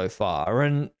answer so far.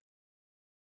 And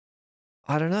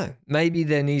I don't know. Maybe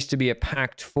there needs to be a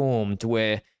pact formed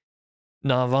where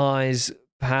Narvaez,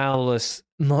 Paulus,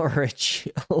 Moritz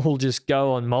all just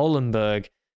go on Molenberg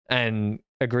and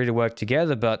agree to work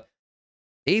together. But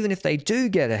even if they do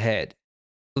get ahead,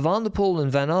 Van der Poel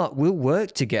and Van Aert will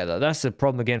work together. That's the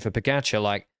problem again for Pogačar.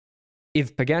 Like,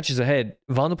 if Pogačar's ahead,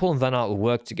 Van der Poel and Van Aert will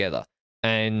work together.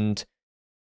 And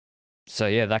so,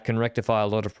 yeah, that can rectify a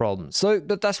lot of problems. So,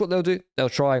 but that's what they'll do. They'll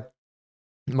try.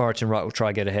 Moritz and Wright will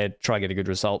try get ahead, try get a good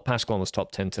result. Pasquale was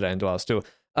top 10 today in Dual Still.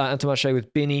 And Tomache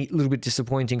with Binny, a little bit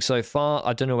disappointing so far.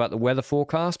 I don't know about the weather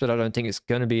forecast, but I don't think it's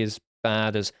going to be as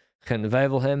bad as Gent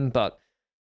Wevelgem, but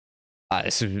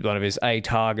this is one of his A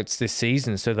targets this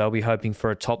season, so they'll be hoping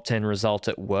for a top 10 result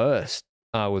at worst,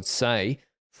 I would say,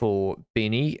 for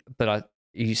Binny. But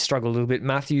he struggled a little bit.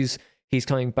 Matthews, he's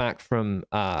coming back from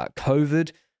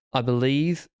COVID, I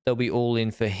believe. They'll be all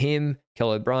in for him.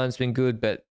 Kel O'Brien's been good,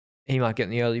 but he might get in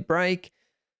the early break.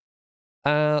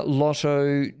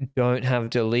 Lotto don't have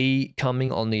Dali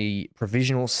coming on the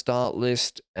provisional start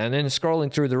list. And then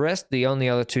scrolling through the rest, the only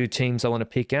other 2 teams I want to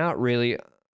pick out really,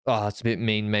 it's a bit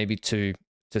mean maybe to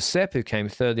Sepp, who came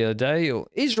third the other day, or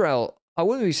Israel. I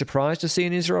wouldn't be surprised to see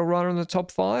an Israel rider in the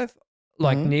top 5.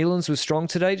 Like Neylands was strong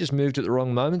today, just moved at the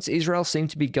wrong moments. Israel seemed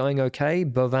to be going okay.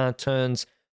 Bovin turns,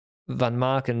 Van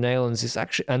Mark and Neylands is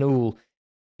actually, and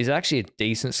is actually a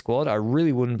decent squad. I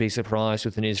really wouldn't be surprised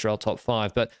with an Israel top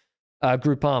 5. But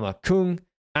Groupama, Kung,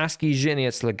 Aski,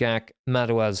 Genietz, Lagak,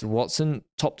 Madouaz, Watson,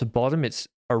 top to bottom, it's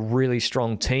a really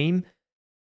strong team.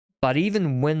 But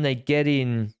even when they get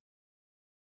in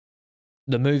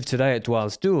the move today at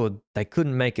Dwars Dour, they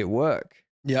couldn't make it work.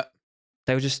 Yeah.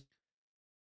 They were just,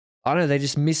 I don't know, they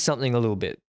just missed something a little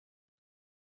bit.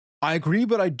 I agree,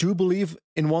 but I do believe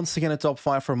in once again a top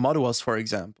 5 for Madouas, for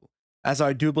example. As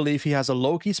I do believe he has a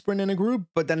low-key sprint in a group,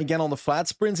 but then again on the flat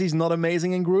sprints, he's not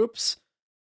amazing in groups.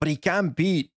 But he can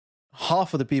beat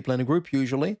half of the people in a group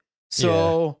usually.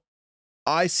 So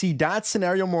I see that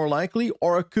scenario more likely,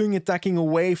 or a Kung attacking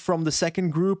away from the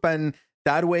second group and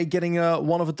that way getting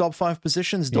one of the top 5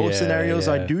 positions. Those scenarios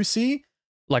I do see.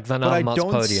 Like Van Aert's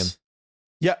podium.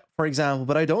 Yeah, for example.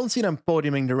 But I don't see them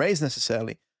podiuming the race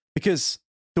necessarily. Because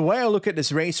the way I look at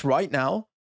this race right now,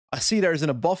 I see there's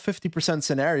an above 50%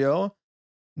 scenario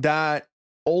that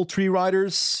all 3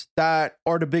 riders that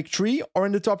are the big 3 are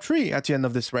in the top 3 at the end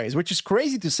of this race, which is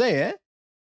crazy to say, eh?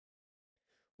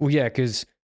 Well, yeah, because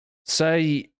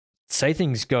say say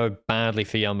things go badly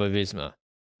for Jumbo-Visma.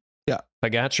 Yeah.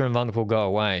 Pogacar and Van der Poel go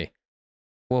away.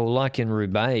 Well, like in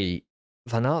Roubaix,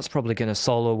 Van Aert's probably going to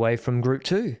solo away from Group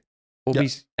 2 or,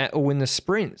 or win the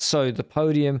sprint. So the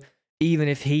podium, even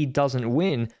if he doesn't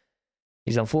win,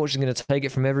 he's unfortunately going to take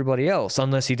it from everybody else,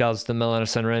 unless he does the Milano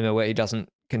Sanremo where he doesn't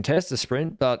contest the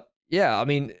sprint. But yeah, I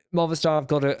mean,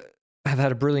 Movistar have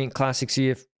had a brilliant classics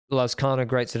year. Lascano,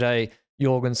 great today.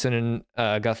 Jorgensen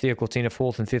and Garcia Cortina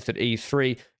 4th and 5th at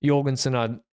E3.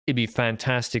 Jorgensen, it'd be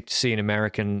fantastic to see an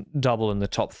American double in the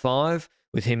top 5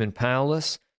 with him and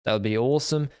Paulus. That would be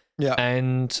awesome. Yeah.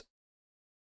 And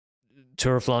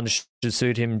Tour of Flanders should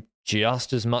suit him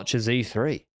just as much as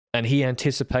E3. And he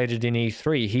anticipated in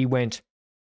E3. He went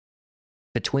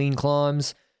between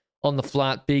climbs on the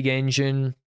flat, big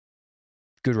engine.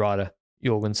 Good rider,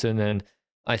 Jorgensen. And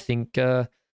I think he'll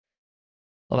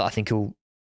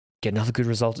get another good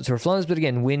result at Tour of Flanders. But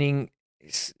again, winning,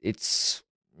 it's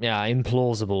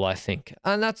implausible, I think.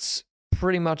 And that's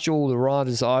pretty much all the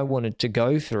riders I wanted to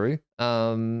go through.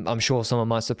 I'm sure someone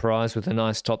might surprise with a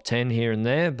nice top 10 here and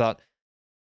there, but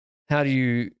how do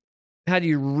you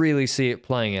really see it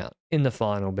playing out in the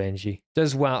final, Benji?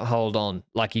 Does Wout hold on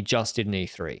like he just did in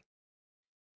E3?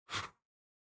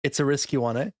 It's a risky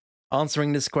one, eh?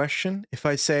 Answering this question, if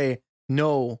I say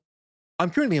no,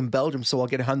 I'm currently in Belgium, so I'll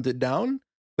get hunted down.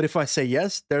 But if I say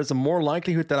yes, there's a more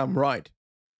likelihood that I'm right.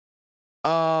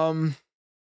 I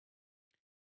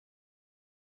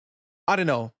don't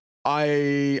know.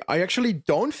 I actually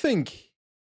don't think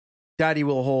Daddy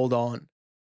will hold on.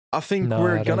 I think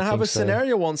we're going to have a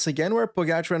scenario once again where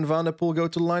Pogacar and Van der Poel go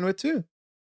to the line with 2.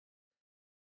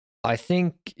 I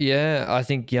think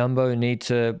Jumbo need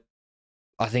to,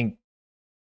 I think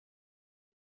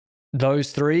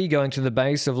those 3 going to the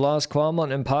base of Lars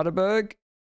Kwarmont and Paterberg,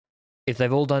 if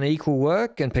they've all done equal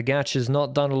work and Pogacar's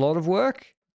not done a lot of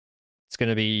work, it's going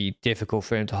to be difficult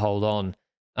for him to hold on.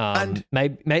 And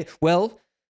well,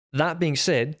 that being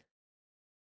said,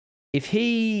 if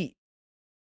he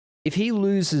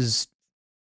loses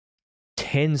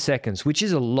 10 seconds, which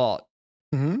is a lot,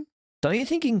 don't you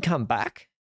think he can come back?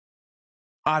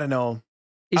 I don't know.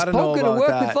 Is Pog going to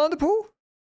work with Van der Poel?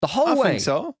 The whole way. I think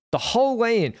so. The whole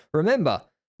way in. Remember,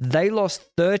 they lost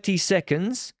 30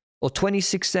 seconds or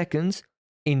 26 seconds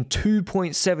in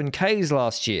 2.7 Ks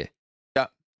last year. Yeah,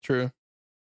 true.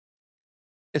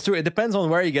 It's true. It depends on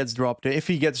where he gets dropped. If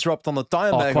he gets dropped on the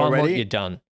time leg already, you're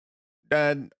done.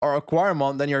 Or a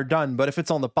Kwarmont, then you're done. But if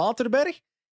it's on the Paterberg,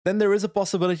 then there is a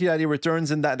possibility that he returns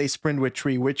and that they sprint with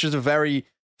 3, which is a very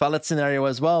valid scenario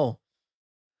as well.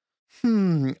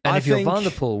 And if you're Van der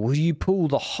Poel, will you pull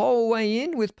the whole way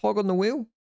in with Pog on the wheel?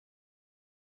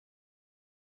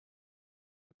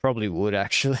 Probably would,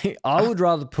 actually. I would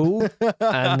rather pull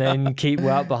and then keep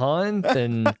Wout behind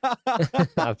than...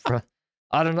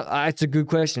 I don't know. It's a good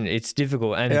question. It's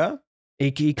difficult. And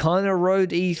he kind of rode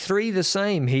E3 the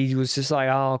same. He was just like,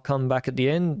 I'll come back at the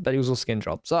end, but he was all skin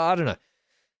drop. So I don't know.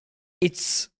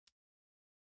 It's...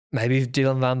 Maybe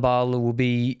Dylan van Baarle will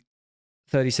be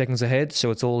 30 seconds ahead, so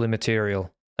it's all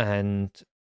immaterial. And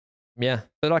yeah,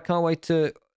 but I can't wait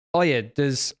to... Oh yeah,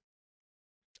 there's...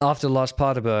 After Lars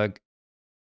Paterberg,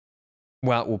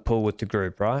 Wout will pull with the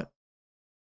group, right?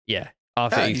 Yeah.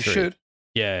 After E3. He should.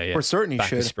 Yeah. For certain he back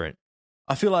should. to sprint.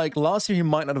 I feel like last year he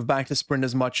might not have backed the sprint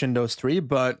as much in those 3,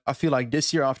 but I feel like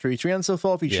this year after E3 and so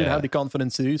forth, he should have the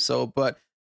confidence to do so. But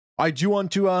I do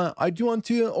want to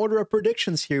order our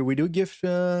predictions here. We do give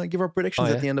our predictions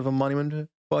at the end of a Monument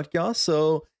podcast.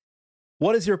 So,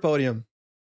 what is your podium?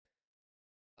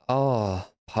 Oh,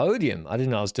 podium! I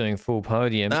didn't know I was doing full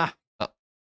podium. Come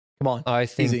on, I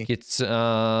think easy. it's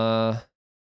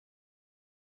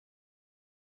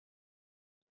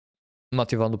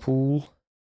Mathieu van der Poel.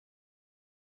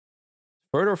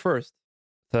 Third or first?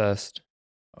 First.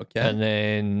 Okay. And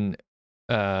then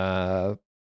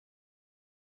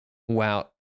Wout,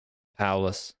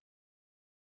 Paulus.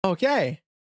 Okay.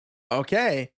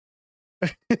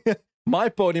 My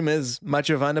podium is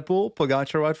Mathieu van der Poel,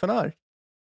 Pogacar, Wout van Aert.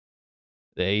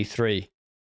 The E3.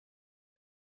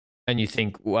 And you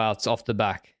think, wow, it's off the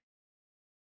back.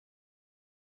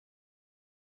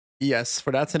 Yes,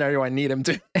 for that scenario, I need him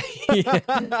to.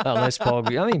 Unless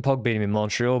Pog... I mean, Pog beat him in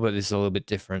Montreal, but this is a little bit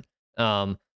different.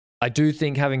 I do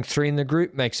think having 3 in the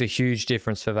group makes a huge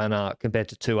difference for Van Aert compared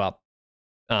to 2 up.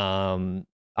 I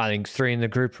think 3 in the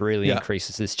group really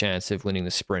increases his chance of winning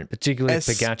the sprint, particularly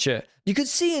Pogacar. You could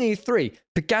see in E3,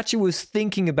 Pogacar was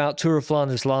thinking about Tour of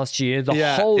Flanders last year,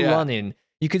 the whole run-in.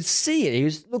 You could see it. He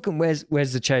was looking,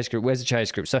 where's the chase group? Where's the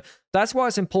chase group? So that's why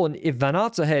it's important. If Van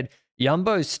Aert's ahead,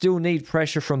 Jumbo still need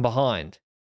pressure from behind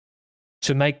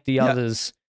to make the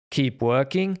others keep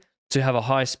working. to have a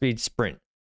high-speed sprint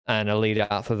and a lead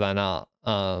out for Van Aert.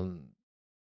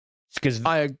 Because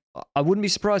I wouldn't be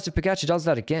surprised if Pogačar does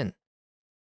that again.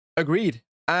 Agreed.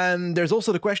 And there's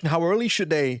also the question, how early should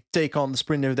they take on the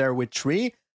sprint if they're with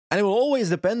three? And it will always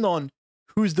depend on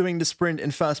who's doing the sprint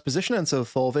in first position and so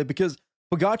forth, because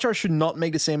Pogačar should not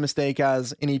make the same mistake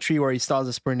as in E3 where he starts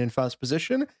the sprint in first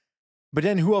position. But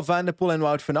then who of Van der Poel and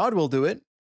Wout van Aert will do it?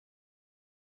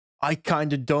 I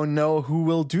kind of don't know who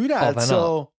will do that.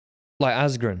 So, like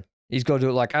Asgreen. He's got to do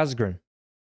it like Asgreen.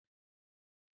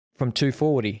 From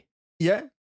 240. Yeah,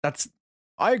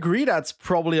 I agree that's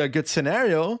probably a good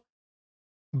scenario.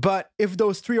 But if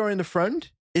those three are in the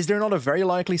front, is there not a very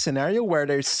likely scenario where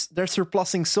they're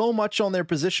surplusing so much on their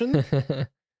position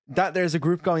that there's a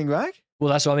group coming back?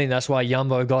 Well, that's what I mean. That's why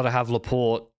Jumbo got to have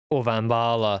Laporte or Van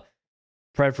Baarle,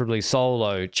 preferably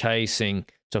solo, chasing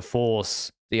to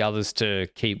force the others to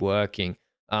keep working.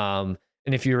 And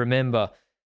if you remember,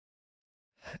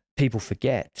 people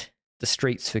forget. The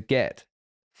streets forget.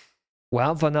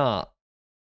 Wout van Aert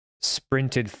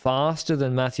sprinted faster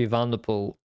than Mathieu van der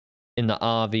Poel in the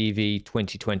RVV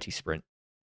 2020 sprint.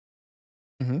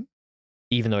 Mm-hmm.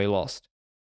 Even though he lost.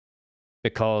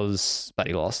 But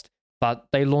he lost. But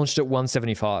they launched at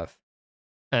 175.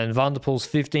 And Van der Poel's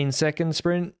 15-second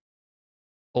sprint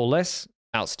or less,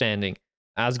 outstanding.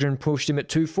 Asgreen pushed him at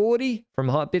 240 from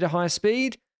a bit of high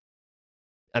speed.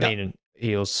 I mean,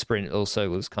 Heel's sprint also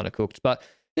was kind of cooked. But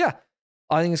yeah,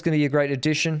 I think it's going to be a great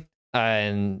addition.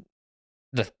 And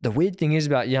the weird thing is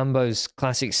about Jumbo's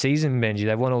classic season, Benji,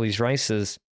 they've won all these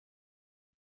races.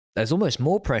 There's almost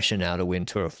more pressure now to win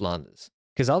Tour of Flanders.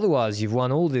 Because otherwise, you've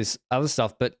won all this other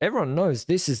stuff, but everyone knows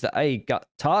this is the A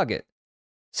target.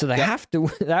 So they have to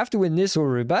win this or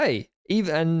Roubaix.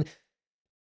 And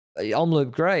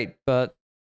Omloop, great, but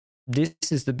this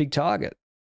is the big target.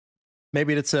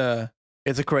 Maybe it's a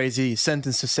crazy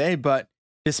sentence to say, but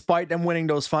despite them winning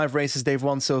those 5 races they've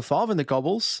won so far in the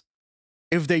cobbles,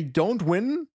 if they don't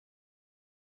win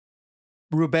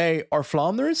Roubaix or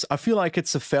Flanders, I feel like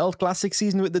it's a failed classic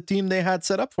season with the team they had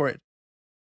set up for it.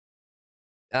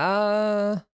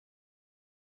 I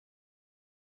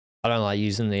don't like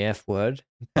using the F word,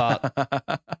 but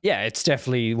yeah, it's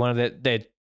definitely one of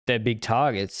their big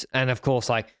targets. And of course,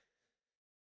 like,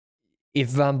 if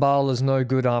Van Baarle is no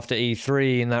good after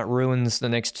E3 and that ruins the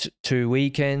next 2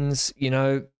 weekends,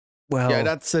 well, yeah,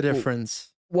 that's the difference.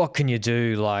 What can you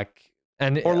do? Like,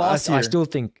 and or last year. I still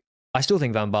think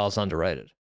Van Baarle's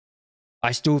underrated.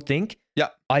 I still think. Yeah.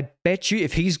 I bet you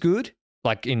if he's good,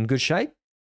 like in good shape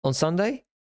on Sunday,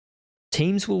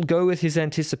 teams will go with his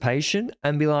anticipation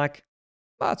and be like,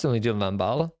 it's only Dylan Van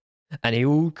Baarle. And he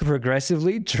will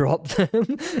progressively drop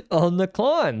them on the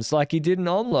climbs like he did in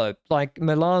Omloop. Like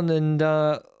Milan and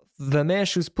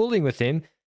Vermeersch was pulling with him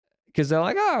because they're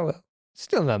like,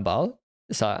 still Van Baarle.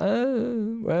 It's like,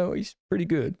 well, he's pretty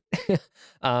good.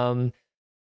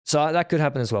 So that could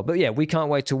happen as well. But yeah, we can't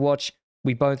wait to watch.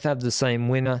 We both have the same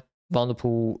winner. Van der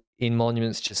Poel in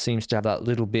Monuments just seems to have that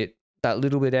little bit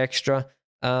extra.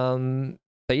 But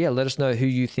yeah, let us know who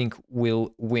you think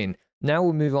will win. Now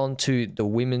we'll move on to the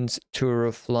Women's Tour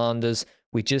of Flanders.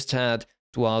 We just had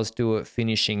Dwars Duur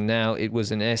finishing now. It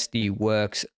was an SD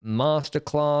Works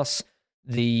masterclass.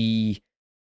 The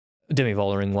Demi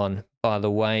Vollering won, by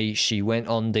the way. She went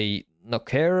on the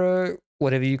Nokero,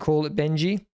 whatever you call it,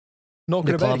 Benji.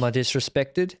 The climb I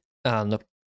disrespected.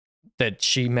 That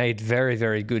she made very,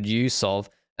 very good use of.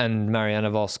 And Marianne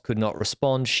Vos could not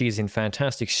respond. She's in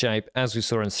fantastic shape, as we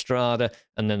saw in Strada,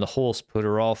 and then the horse put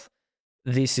her off.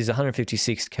 This is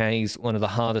 156 Ks, one of the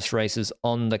hardest races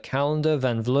on the calendar.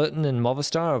 Van Vleuten and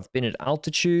Movistar have been at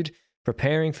altitude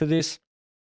preparing for this,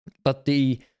 but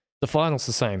the final's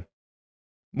the same.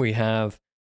 We have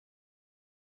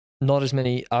not as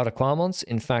many Oude-Kwarmonts.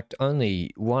 In fact,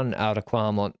 only one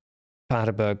Oude-Kwarmont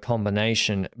Paterberg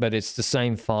combination, but it's the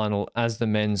same final as the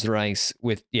men's race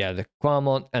with, the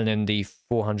Kwarmont and then the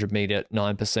 400 meter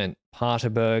 9%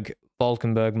 Paterberg,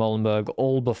 Valkenburg, Molenberg,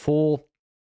 all before.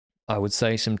 I would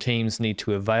say some teams need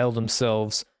to avail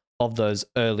themselves of those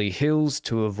early hills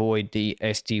to avoid the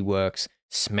SD Works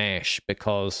smash,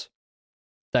 because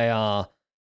they are,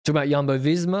 talking about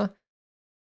Jumbo-Visma,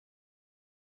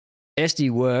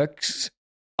 SD Works,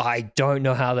 I don't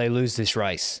know how they lose this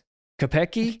race.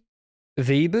 Kopecky,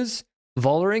 Wiebers,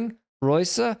 Vollering,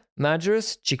 Reusser,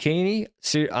 Madras, Cicchini,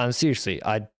 seriously,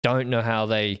 I don't know how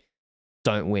they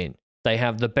don't win. They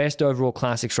have the best overall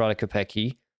classics rider,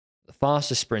 Kopecky, the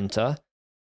fastest sprinter.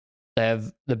 They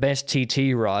have the best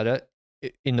TT rider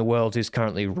in the world who's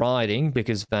currently riding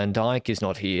because Van Dijk is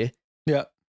not here. Yeah.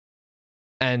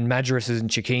 And Madras and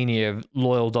Cicchini are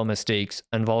loyal domestiques,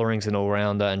 and Vollering's an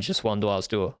all-rounder and just one Duals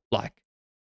Tour. Like,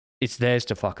 it's theirs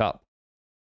to fuck up.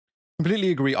 Completely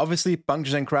agree. Obviously,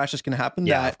 punctures and crashes can happen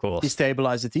that of course.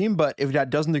 destabilize the team, but if that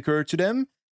doesn't occur to them,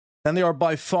 then they are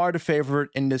by far the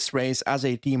favorite in this race as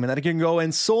a team. And that can go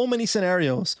in so many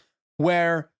scenarios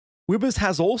where Wiebes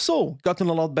has also gotten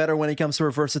a lot better when it comes to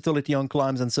her versatility on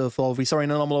climbs and so forth. We saw in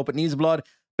Anomal Open Blood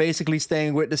basically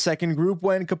staying with the second group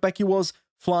when Kopecky was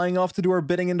flying off to do her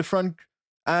bidding in the front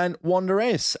and won the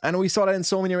race. And we saw that in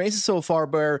so many races so far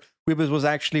where Wiebes was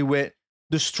actually with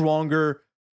the stronger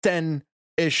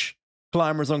 10-ish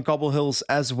climbers on cobble hills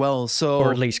as well. So,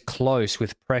 or at least close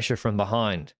with pressure from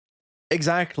behind.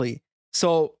 Exactly.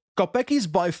 So Kopecky's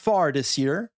by far this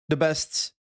year the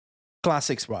best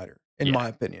classics rider, in my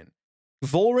opinion.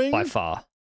 Vollering by far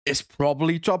is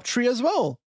probably top 3 as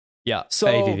well. Yeah, so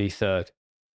AVV third.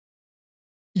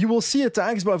 You will see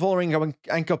attacks by Vollering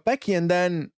and Kopecky, and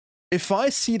then if I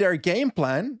see their game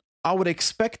plan, I would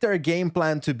expect their game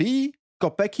plan to be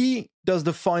Kopecky does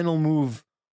the final move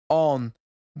on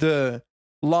the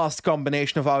last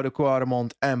combination of Oude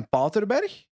Quaremont and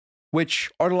Paterberg,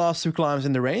 which are the last 2 climbs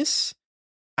in the race.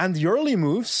 And the early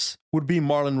moves would be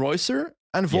Marlon Reusser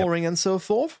and Vollering and so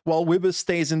forth, while Wiebes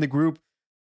stays in the group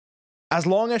as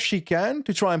long as she can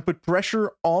to try and put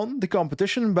pressure on the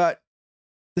competition. But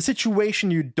the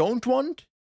situation you don't want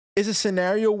is a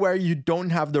scenario where you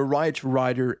don't have the right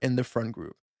rider in the front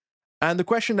group. And the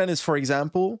question then is, for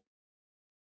example,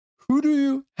 who do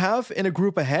you have in a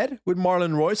group ahead with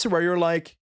Marlon Reusser where you're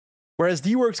like, whereas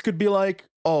D-Works could be like,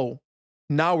 oh,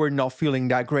 now we're not feeling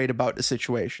that great about the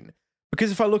situation.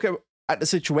 Because if I look at the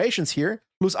situations here,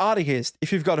 Luz Aardigist,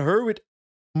 if you've got her with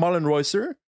Marlon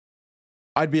Reusser,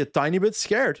 I'd be a tiny bit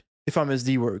scared if I'm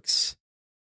SD Works.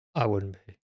 I wouldn't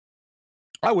be.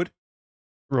 I would.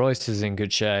 Royce is in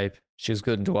good shape. She was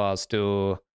good in Duals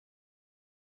Tour.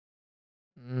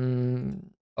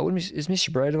 I wouldn't be, is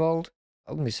Missy Bredewald?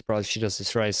 I wouldn't be surprised if she does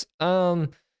this race.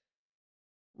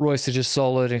 Royce is just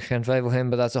solid and can favour him,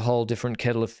 but that's a whole different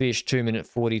kettle of fish. 2-minute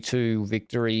 42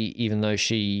 victory, even though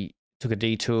she took a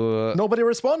detour. Nobody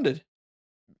responded.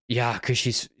 Yeah, because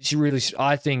she really.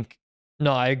 I think.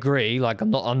 No, I agree. Like I'm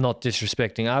not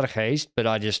disrespecting Aardigist, but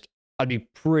I'd be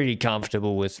pretty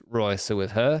comfortable with Royce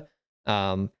with her.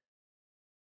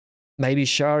 Maybe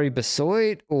Shari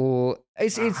Besoit, or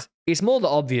it's more the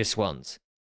obvious ones.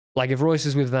 Like if Royce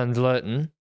is with Van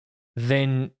Vleuten,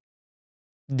 then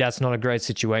that's not a great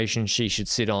situation. She should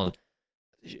sit on.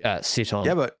 Yeah,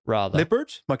 but rather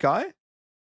Lippert, Mackay.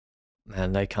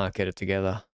 Man, they can't get it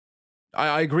together.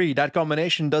 I agree. That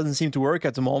combination doesn't seem to work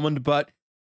at the moment, but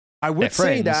I would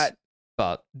say that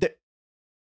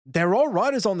there are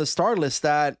riders on the start list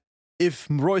that if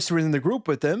Royce is in the group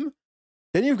with them,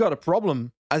 then you've got a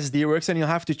problem as D-Works and you'll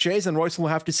have to chase and Royce will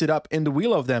have to sit up in the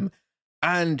wheel of them.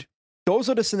 And those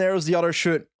are the scenarios the others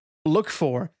should look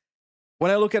for. When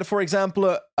I look at, for example,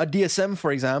 a DSM,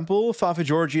 for example, Fafa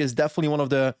Georgi is definitely one of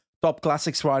the top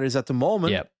classics riders at the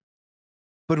moment. Yep.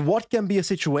 But what can be a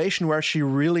situation where she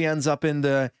really ends up in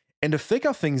the thick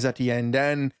of things at the end?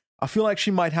 And I feel like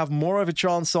she might have more of a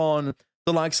chance on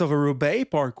the likes of a Roubaix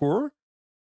parkour.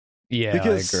 Yeah,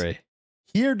 because I agree.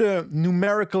 Here the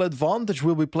numerical advantage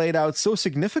will be played out so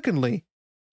significantly.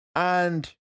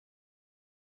 And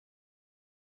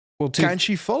can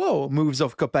she follow moves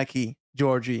of Kopecky,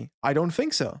 Georgie? I don't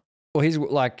think so. Well, he's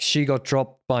like she got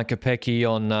dropped by Kopecky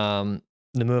on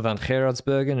the move on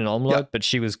Gerardsbergen and Omloop, but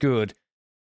she was good.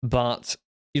 But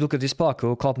you look at this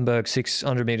parkour, Koppenberg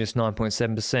 600 meters,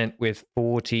 9.7% with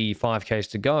 45 Ks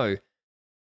to go.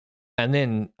 And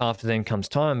then after then comes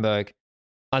Tyenberg.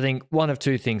 I think one of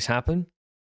two things happen.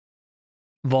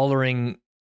 Vollering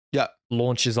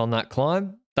launches on that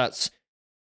climb. That's,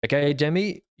 okay,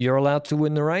 Demi, you're allowed to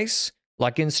win the race.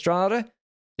 Like in Strada,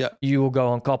 you will go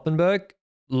on Koppenberg.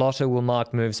 Lotte will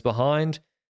mark moves behind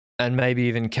and maybe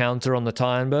even counter on the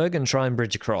Tyenberg and try and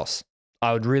bridge across.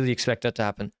 I would really expect that to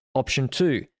happen. Option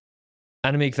 2,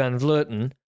 Annemiek van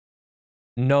Vleuten,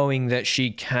 knowing that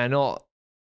she cannot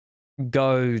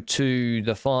go to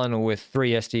the final with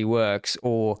 3 SD Works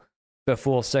or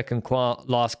before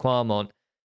last Quaremont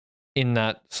in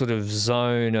that sort of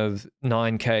zone of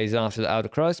 9Ks after the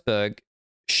Oude Kruisberg,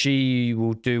 she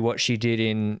will do what she did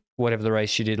in whatever the race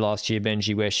she did last year,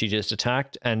 Benji, where she just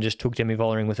attacked and just took Demi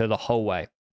Vollering with her the whole way.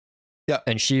 Yeah.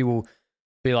 And she will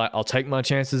be like, I'll take my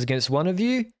chances against one of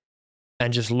you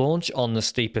and just launch on the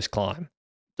steepest climb,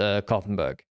 the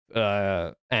Koppenberg,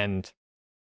 and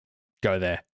go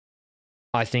there.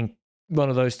 I think one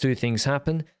of those two things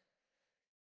happen.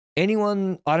 I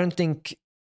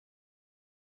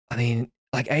mean,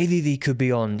 like AVV could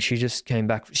be on. She just came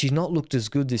back. She's not looked as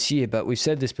good this year, but we've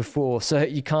said this before, so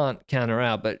you can't count her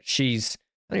out. But she's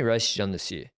how many races she's done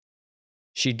this year?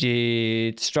 She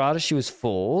did Strata. She was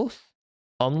fourth.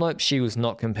 Omloop, she was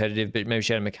not competitive, but maybe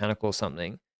she had a mechanical or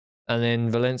something. And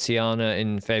then Valenciana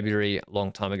in February, a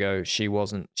long time ago, she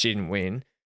didn't win.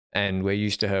 And we're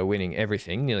used to her winning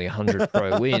everything, nearly 100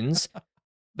 pro wins.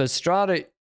 But Strata,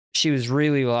 she was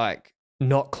really like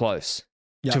not close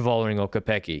to Vollering or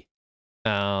Kopecky.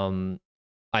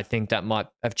 I think that might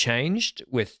have changed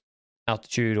with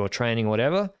altitude or training or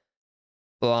whatever.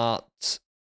 But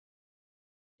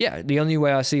yeah, the only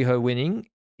way I see her winning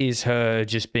is her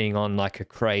just being on like a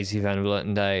crazy Van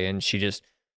Vleuten day, and she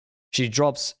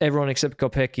drops everyone except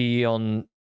Kopecky on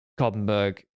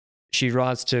Koppenberg. She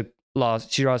rides to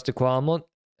Kwaremont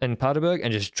and Paterberg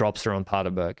and just drops her on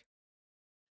Paterberg.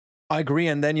 I agree.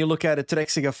 And then you look at it Trek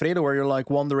Segafredo, where you're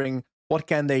like wondering what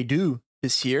can they do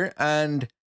this year, and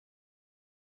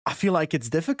I feel like it's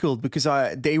difficult because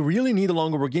they really need a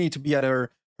Lamborghini to be at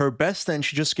her best, and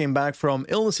she just came back from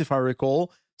illness, if I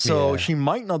recall. So she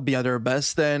might not be at her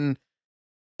best. Then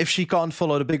if she can't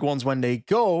follow the big ones when they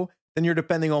go, then you're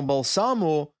depending on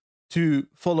Balsamo to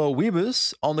follow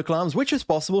Wiebes on the climbs, which is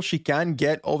possible. She can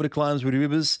get over the climbs with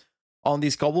Wiebes on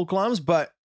these cobble climbs,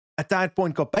 but at that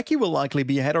point, Kopecky will likely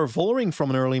be ahead or Vollering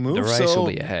from an early move. The race will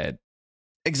be ahead.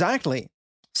 Exactly.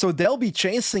 So they'll be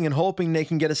chasing and hoping they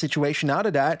can get a situation out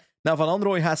of that. Now, Van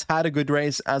Androoy has had a good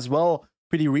race as well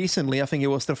pretty recently. I think it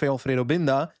was Trofeo Alfredo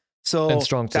Binda. So and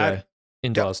strong today.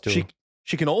 Indoors too.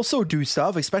 She can also do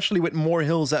stuff, especially with more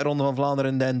hills at Ronde van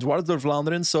Vlaanderen than Dwarsdorp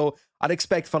Vlaanderen. So I'd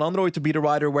expect Van Androoy to be the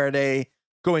rider where they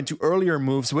go into earlier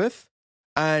moves with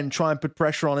and try and put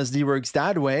pressure on SD Works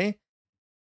that way.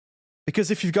 Because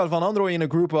if you've got Van Androoy in a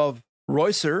group of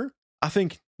Reusser, I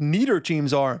think neither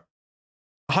teams are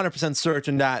 100%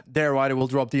 certain that their rider will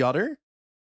drop the other.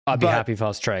 I'd be happy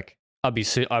fast track. I'd be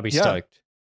stoked.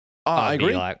 I agree.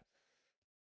 Be like,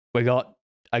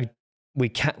 we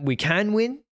can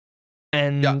win,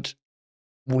 and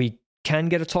we can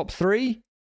get a top 3.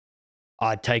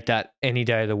 I'd take that any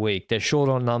day of the week. They're short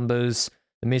on numbers.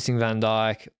 They're missing Van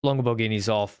Dijk. Longoborghini's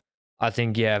off. I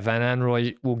think Van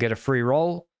Androoy will get a free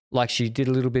roll like she did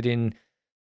a little bit in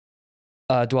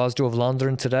Dwarsdorp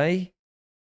Vlaanderen today.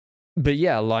 But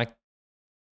yeah, like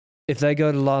if they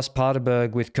go to last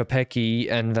Paterberg with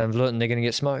Kopecky and Van Vleuten, they're going to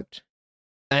get smoked.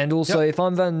 And also, if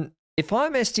I'm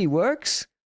SD Works,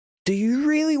 do you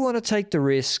really want to take the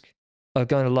risk of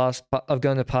going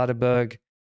to Paterberg,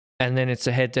 and then it's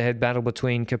a head-to-head battle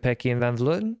between Kopecky and Van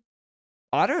Vleuten?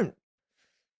 I don't.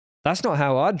 That's not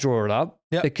how I'd draw it up.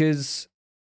 Because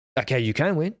you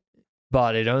can win,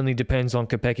 but it only depends on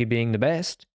Kopecky being the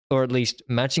best, or at least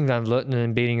matching Van Vleuten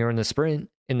and beating her in the sprint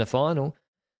in the final.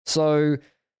 So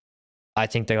I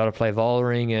think they got to play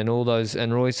Vollering and all those,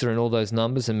 and Reusser and all those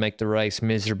numbers, and make the race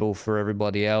miserable for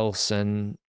everybody else.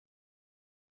 And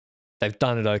they've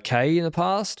done it okay in the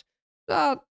past.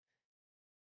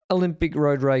 Olympic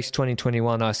Road Race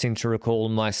 2021, I seem to recall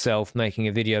myself making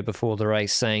a video before the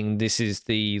race saying this is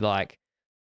they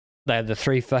had the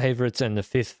 3 favourites and the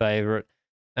 5th favourite,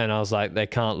 and I was like, they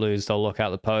can't lose, they'll lock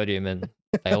out the podium, and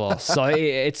they lost. So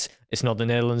it's not the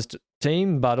Netherlands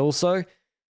team, but also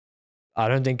I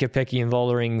don't think Kopecky and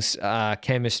Vollering's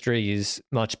chemistry is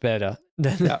much better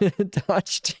than the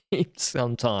Dutch team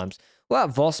sometimes. Well,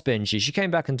 Vos Benji, she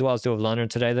came back in Dwarsdorp Vlaanderen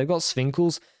today. They've got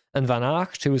Swinkels and Van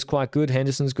Aert, who was quite good.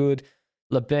 Henderson's good.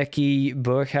 Lebecki,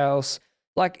 Berghaus.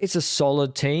 Like, it's a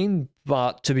solid team,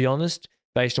 but to be honest,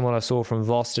 based on what I saw from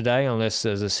Vos today, unless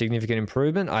there's a significant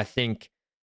improvement, I think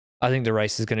the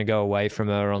race is going to go away from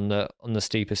her on the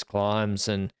steepest climbs.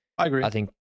 And I agree. I think,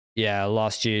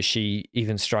 last year she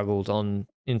even struggled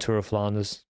in Tour of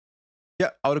Flanders. Yeah,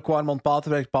 out of Kwaremont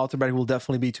Paterberg will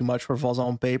definitely be too much for Vos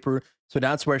on paper. So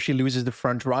that's where she loses the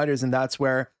front riders, and that's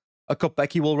where a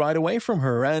Kopecky will ride away from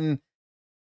her. And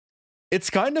it's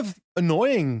kind of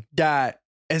annoying that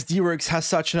SD Works has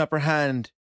such an upper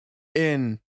hand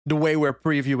in the way we're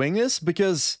previewing this,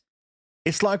 because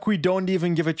it's like we don't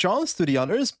even give a chance to the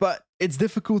others, but it's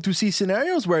difficult to see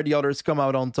scenarios where the others come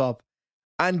out on top.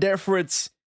 And therefore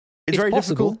it's very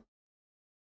possible. difficult.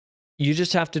 You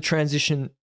just have to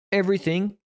transition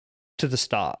everything to the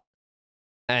start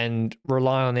and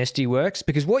rely on SD Works,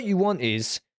 because what you want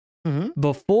is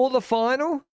before the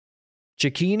final,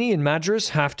 Cecchini and Madras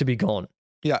have to be gone.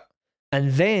 Yeah.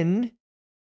 And then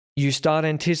you start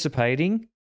anticipating,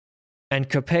 and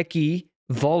Kopecky,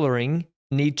 Vollering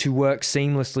need to work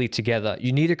seamlessly together.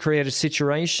 You need to create a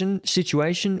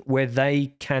situation where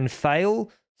they can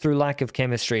fail through lack of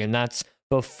chemistry, and that's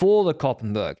before the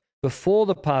Koppenberg, before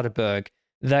the Paterberg,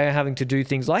 they're having to do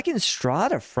things like in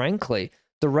Strata, frankly,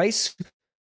 the race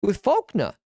with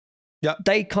Faulkner. Yeah.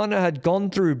 They kind of had gone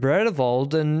through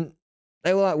Bredevold and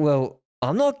they were like, well,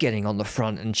 I'm not getting on the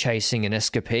front and chasing an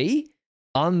escapee.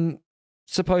 I'm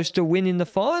supposed to win in the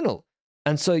final.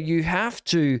 And so you have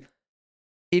to,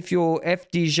 if you're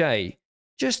FDJ,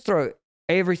 just throw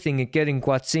everything at getting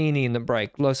Guazzini in the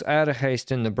break, Los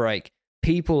Airgeest in the break,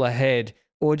 people ahead,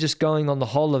 or just going on the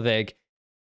Holloweg.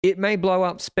 It may blow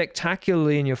up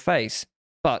spectacularly in your face,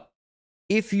 but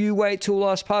if you wait till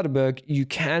last Paardenberg, you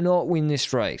cannot win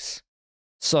this race.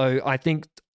 So I think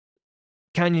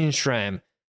Canyon SRAM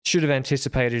should have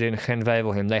anticipated in Gen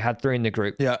Wevelgem. They had 3 in the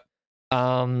group. Yeah.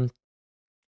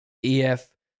 EF,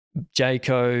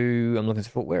 Jayco, I'm looking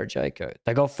for where Jayco.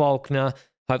 They got Faulkner,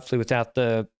 hopefully without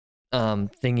the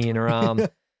thingy in her arm.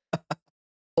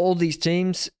 All these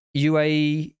teams,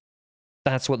 UAE,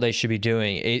 that's what they should be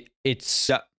doing.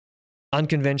 It's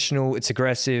unconventional, it's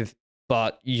aggressive,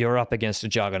 but you're up against a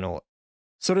juggernaut.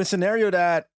 So the scenario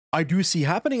that I do see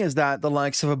happening is that the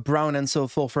likes of a Brown and so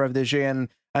forth for FDJ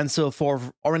and so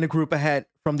forth are in the group ahead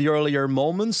from the earlier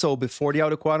moments, so before the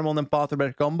Oude Quadramon and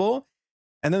Paterberg combo.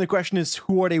 And then the question is,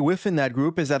 who are they with in that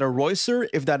group? Is that a Reusser?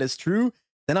 If that is true,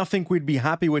 then I think we'd be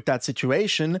happy with that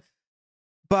situation.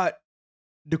 But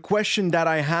the question that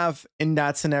I have in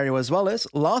that scenario as well is,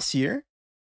 last year,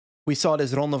 we saw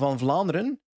this Ronde van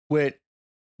Vlaanderen with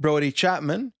Brody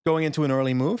Chapman going into an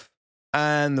early move,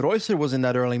 and Reusser was in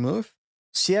that early move.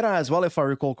 Sierra as well, if I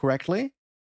recall correctly.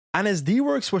 And as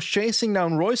D-Works was chasing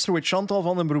down Reusser with Chantal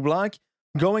van den Broek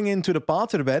going into the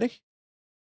Paterberg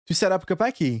to set up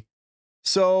Kopecky.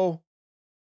 So,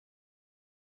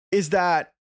 is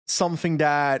that something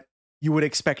that you would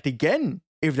expect again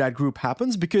if that group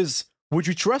happens? Because would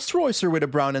you trust Reusser with a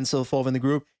Brown and Silfov in the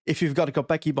group if you've got a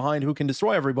Kopecky behind who can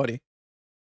destroy everybody?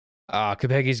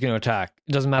 Kopecky's going to attack.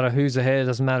 It doesn't matter who's ahead. It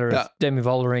doesn't matter if Demi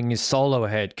Vollering is solo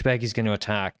ahead. Kopecky's going to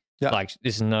attack. Yeah. Like,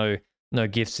 there's no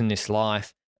gifts in this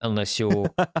life unless you're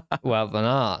Wout van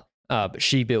Aert. But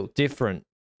she built different.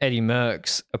 Eddie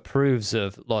Merckx approves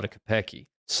of Lotte Kopecky.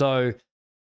 So,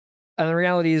 and the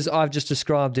reality is, I've just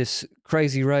described this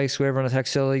crazy race where everyone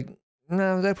attacks early.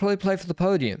 No, they'll probably play for the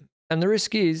podium. And the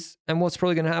risk is, and what's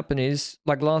probably going to happen is,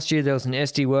 like last year, there was an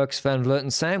SD Works Van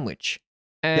Vleuten sandwich.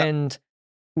 And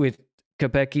with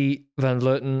Kopecky, Van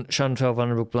Vleuten, Chantal van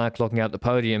der Broek Black locking out the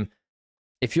podium,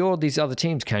 if you're these other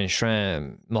teams, Canyon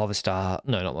SRAM, Movistar,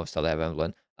 no, not Movistar, they have Van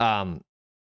Vleuten,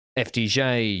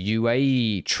 FDJ,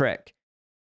 UAE, Trek,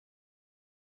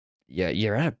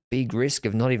 you're at a big risk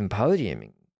of not even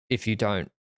podiuming if you don't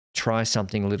try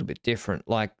something a little bit different.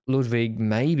 Like Ludwig,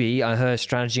 maybe, her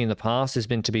strategy in the past has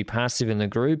been to be passive in the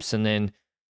groups and then,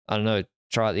 I don't know,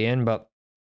 try at the end. But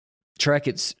Trek,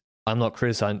 I'm not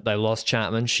criticizing. They lost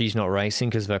Chapman. She's not racing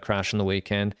because of her crash on the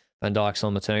weekend. Van Dijk's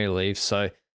on maternity leave. So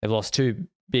they've lost 2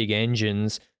 big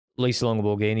engines. Lisa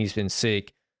Longo-Borghini's been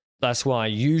sick. That's why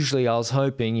usually I was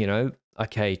hoping,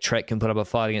 okay, Trek can put up a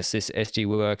fight against this SD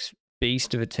Works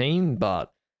beast of a team,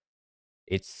 but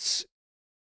we're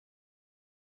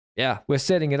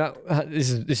setting it up.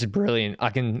 This is brilliant.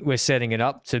 We're setting it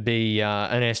up to be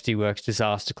an SD Works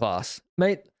disaster class,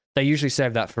 mate. They usually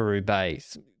save that for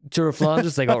Roubaix. Tour of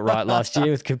Flanders they got right last year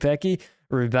with Kopecky.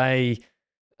 Roubaix,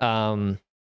 I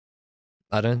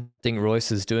don't think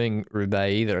Royce is doing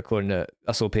Roubaix either. According to,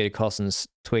 I saw Peter Cossens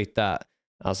tweet that.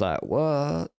 I was like,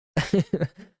 what?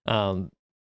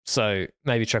 So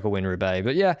maybe Trek will win Roubaix,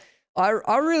 but yeah, I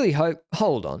really hope.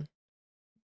 Hold on,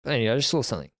 anyway, I just saw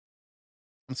something.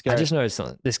 I'm scared. I just noticed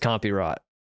something. This can't be right.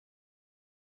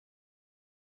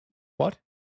 What?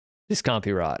 This can't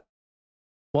be right.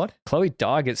 What? Chloe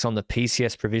Dygett's on the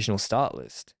PCS provisional start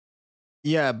list.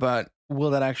 Yeah, but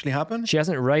will that actually happen? She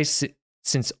hasn't raced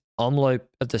since Omloop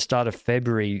at the start of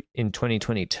February in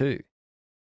 2022.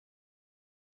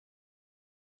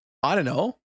 I don't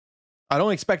know. I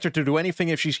don't expect her to do anything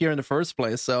if she's here in the first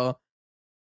place, so.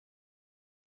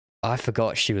 I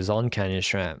forgot she was on Canyon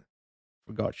SRAM.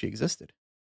 Forgot she existed.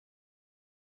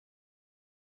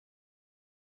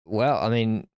 Well, I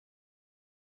mean,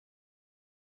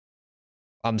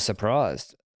 I'm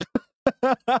surprised.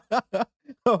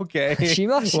 Okay. She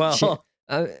must. Well.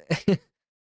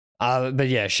 But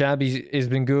yeah, Shabby has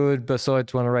been good.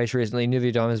 Besides won a race recently.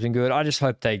 Nivea Diamond has been good. I just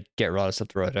hope they get riders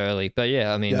up the road early. But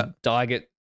yeah, I mean, Dygett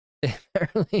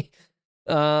apparently.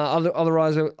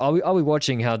 Otherwise, I'll be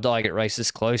watching how Dygett races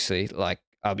closely. Like,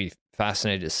 I'll be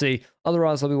fascinated to see.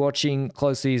 Otherwise, I'll be watching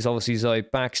closely is obviously Zoe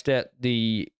Backstedt,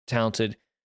 the talented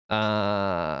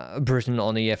Britain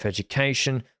on EF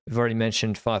Education. We've already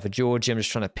mentioned Five for Georgia. I'm just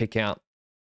trying to pick out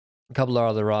a couple of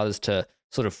other riders to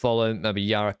sort of follow. Maybe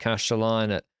Yara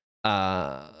Kashtaline at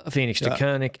Phoenix to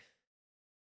Koenig.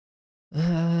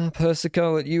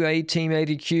 Persico at UAE Team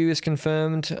 80Q is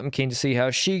confirmed. I'm keen to see how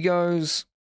she goes.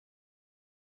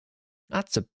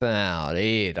 That's about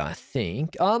it, I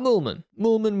think. Moolman.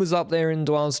 Moolman was up there in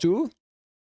Dwars Tour.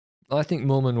 I think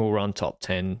Moolman will run top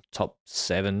 10, top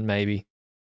 7 maybe.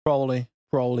 Probably.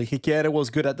 Hikera was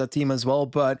good at that team as well,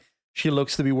 but she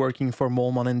looks to be working for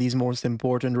Moolman in these most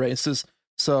important races.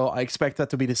 So I expect that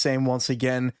to be the same once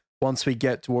again once we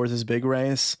get towards this big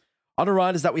race. Other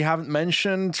riders that we haven't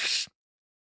mentioned,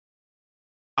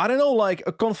 I don't know, like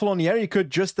a Confalonieri could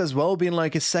just as well be in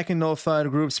like a second or third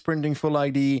group sprinting for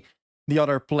like the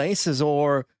other places,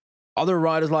 or other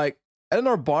riders like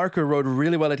Eleanor Barker rode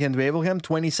really well at Gent-Wevelgem,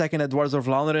 22nd at Dwars door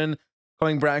Vlaanderen,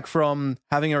 coming back from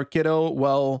having her kiddo.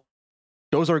 Well,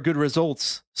 those are good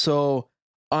results. So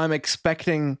I'm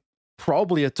expecting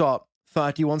probably a top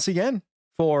 30 once again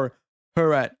for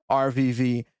her at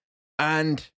RVV.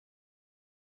 And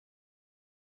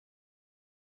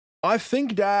I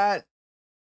think that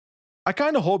I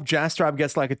kind of hope Jastrab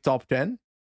gets like a top 10.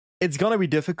 It's going to be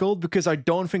difficult because I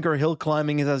don't think her hill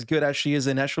climbing is as good as she is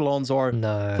in echelons or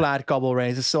flat cobble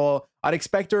races. So I'd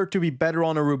expect her to be better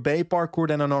on a Roubaix parkour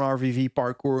than on an RVV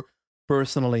parkour,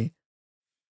 personally.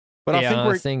 But I think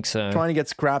we're trying to get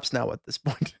scraps now at this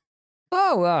point.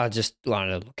 Oh, well, I just want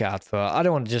to look out for... I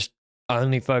don't want to just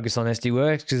only focus on SD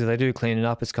Works, because if they do clean it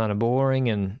up, it's kind of boring,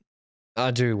 and I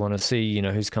do want to see,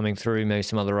 who's coming through, maybe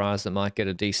some other riders that might get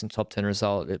a decent top 10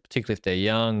 result, particularly if they're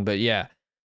young. But yeah,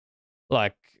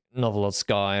 like Novelot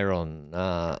Skyer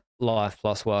on Life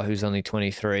Plus Wa, who's only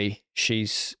 23.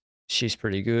 She's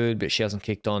pretty good, but she hasn't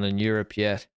kicked on in Europe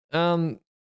yet. I don't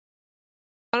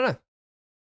know.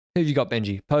 Who have you got,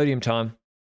 Benji? Podium time.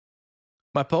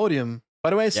 My podium. By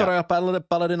the way, sorry,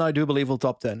 Paladin, I do believe will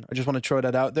top 10. I just want to throw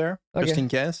that out there, just in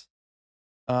case.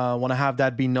 Want to have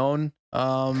that be known.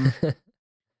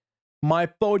 My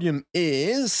podium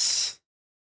is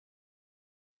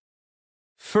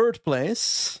third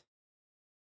place.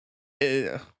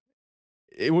 It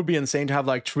would be insane to have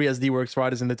like 3 SD Works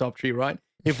riders in the top 3, right?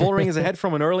 If Vollering is ahead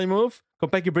from an early move,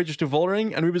 Kopecky bridges to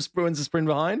Vollering, and Rubens wins the sprint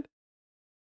behind.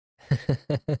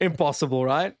 Impossible,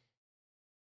 right?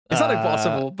 It's not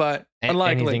impossible, but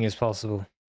unlikely. Anything is possible.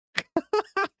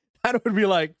 That would be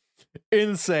like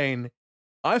insane.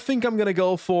 I think I'm going to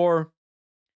go for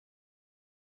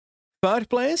third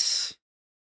place,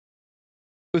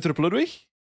 Uttrup Ludwig,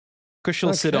 because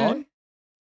she'll sit on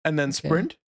and then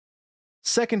sprint.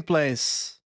 Second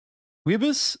place,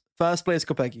 Wiebes. First place,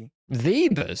 Kopecky.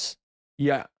 Wiebes?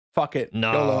 Yeah, fuck it.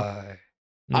 No.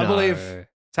 I believe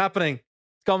it's happening.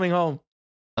 It's coming home.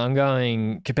 I'm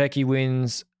going Kopecky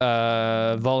wins,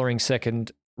 Vollering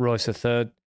second, Royce a third.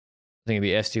 I think it'll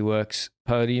be SD Works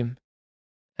podium.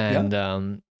 And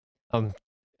am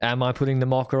I putting the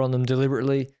mocker on them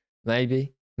deliberately?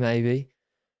 Maybe.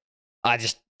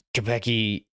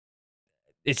 Kopecky,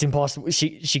 it's impossible.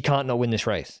 She can't not win this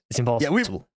race. It's impossible.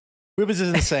 Yeah, Wiebes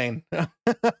is insane.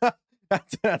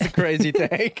 That's a crazy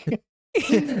take.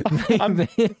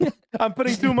 I'm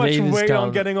putting too much weight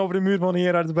on getting over the Muurman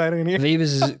here at the Bergen here.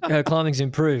 Her climbing's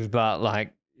improved, but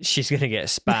like she's gonna get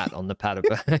spat on the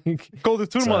Paderberg. Call the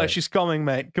Tourmalet, she's coming,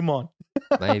 mate. Come on.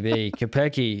 Maybe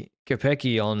Kopecky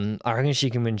on. I reckon she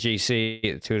can win GC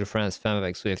at the Tour de France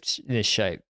Femavec Swift in this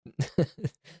shape.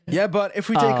 Yeah, but if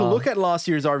we take a look at last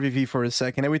year's RVV for a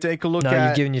second, and we take a look at... No,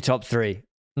 you've given your top 3.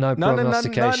 No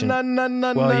prognostication.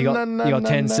 Well, you got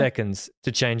 10 seconds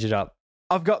to change it up.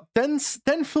 I've got 10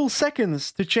 full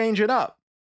seconds to change it up.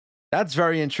 That's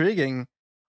very intriguing.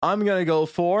 I'm going to go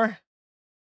for...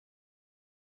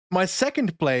 My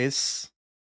second place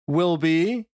will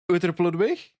be Uttrup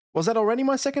Ludwig. Was that already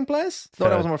my second place? No,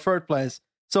 that was my third place.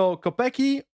 So,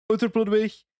 Kopecky, Uttrup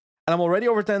Ludwig, and I'm already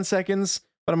over 10 seconds,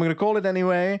 but I'm going to call it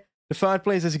anyway. The third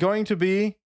place is going to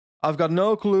be, I've got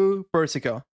no clue,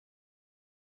 Persico.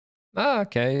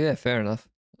 Okay, yeah, fair enough.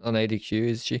 On ADQ,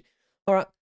 is she? All right,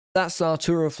 that's our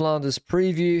Tour of Flanders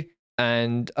preview.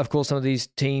 And of course, some of these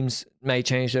teams may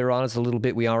change their riders a little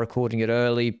bit. We are recording it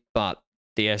early, but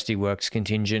the SD Works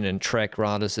contingent and Trek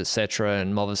riders, etc.,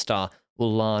 and Movistar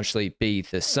will largely be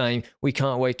the same. We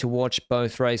can't wait to watch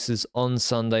both races on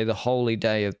Sunday, the holy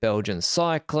day of Belgian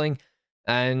cycling.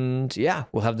 And yeah,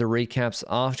 we'll have the recaps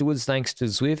afterwards. Thanks to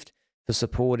Zwift for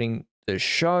supporting the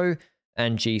show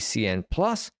and GCN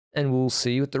Plus. And we'll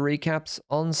see you at the recaps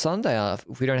on Sunday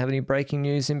if we don't have any breaking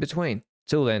news in between.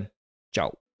 Till then,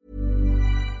 ciao.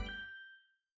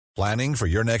 Planning for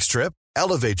your next trip?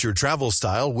 Elevate your travel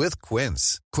style with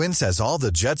Quince. Quince has all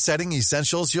the jet-setting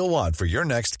essentials you'll want for your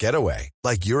next getaway,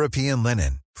 like European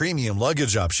linen, premium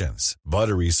luggage options,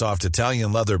 buttery soft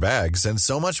Italian leather bags, and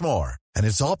so much more. And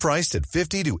it's all priced at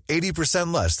 50 to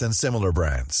 80% less than similar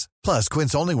brands. Plus,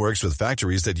 Quince only works with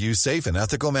factories that use safe and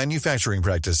ethical manufacturing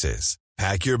practices.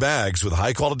 Pack your bags with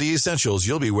high-quality essentials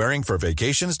you'll be wearing for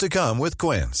vacations to come with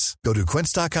Quince. Go to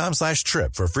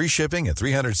quince.com/trip for free shipping and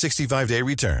 365-day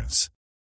returns.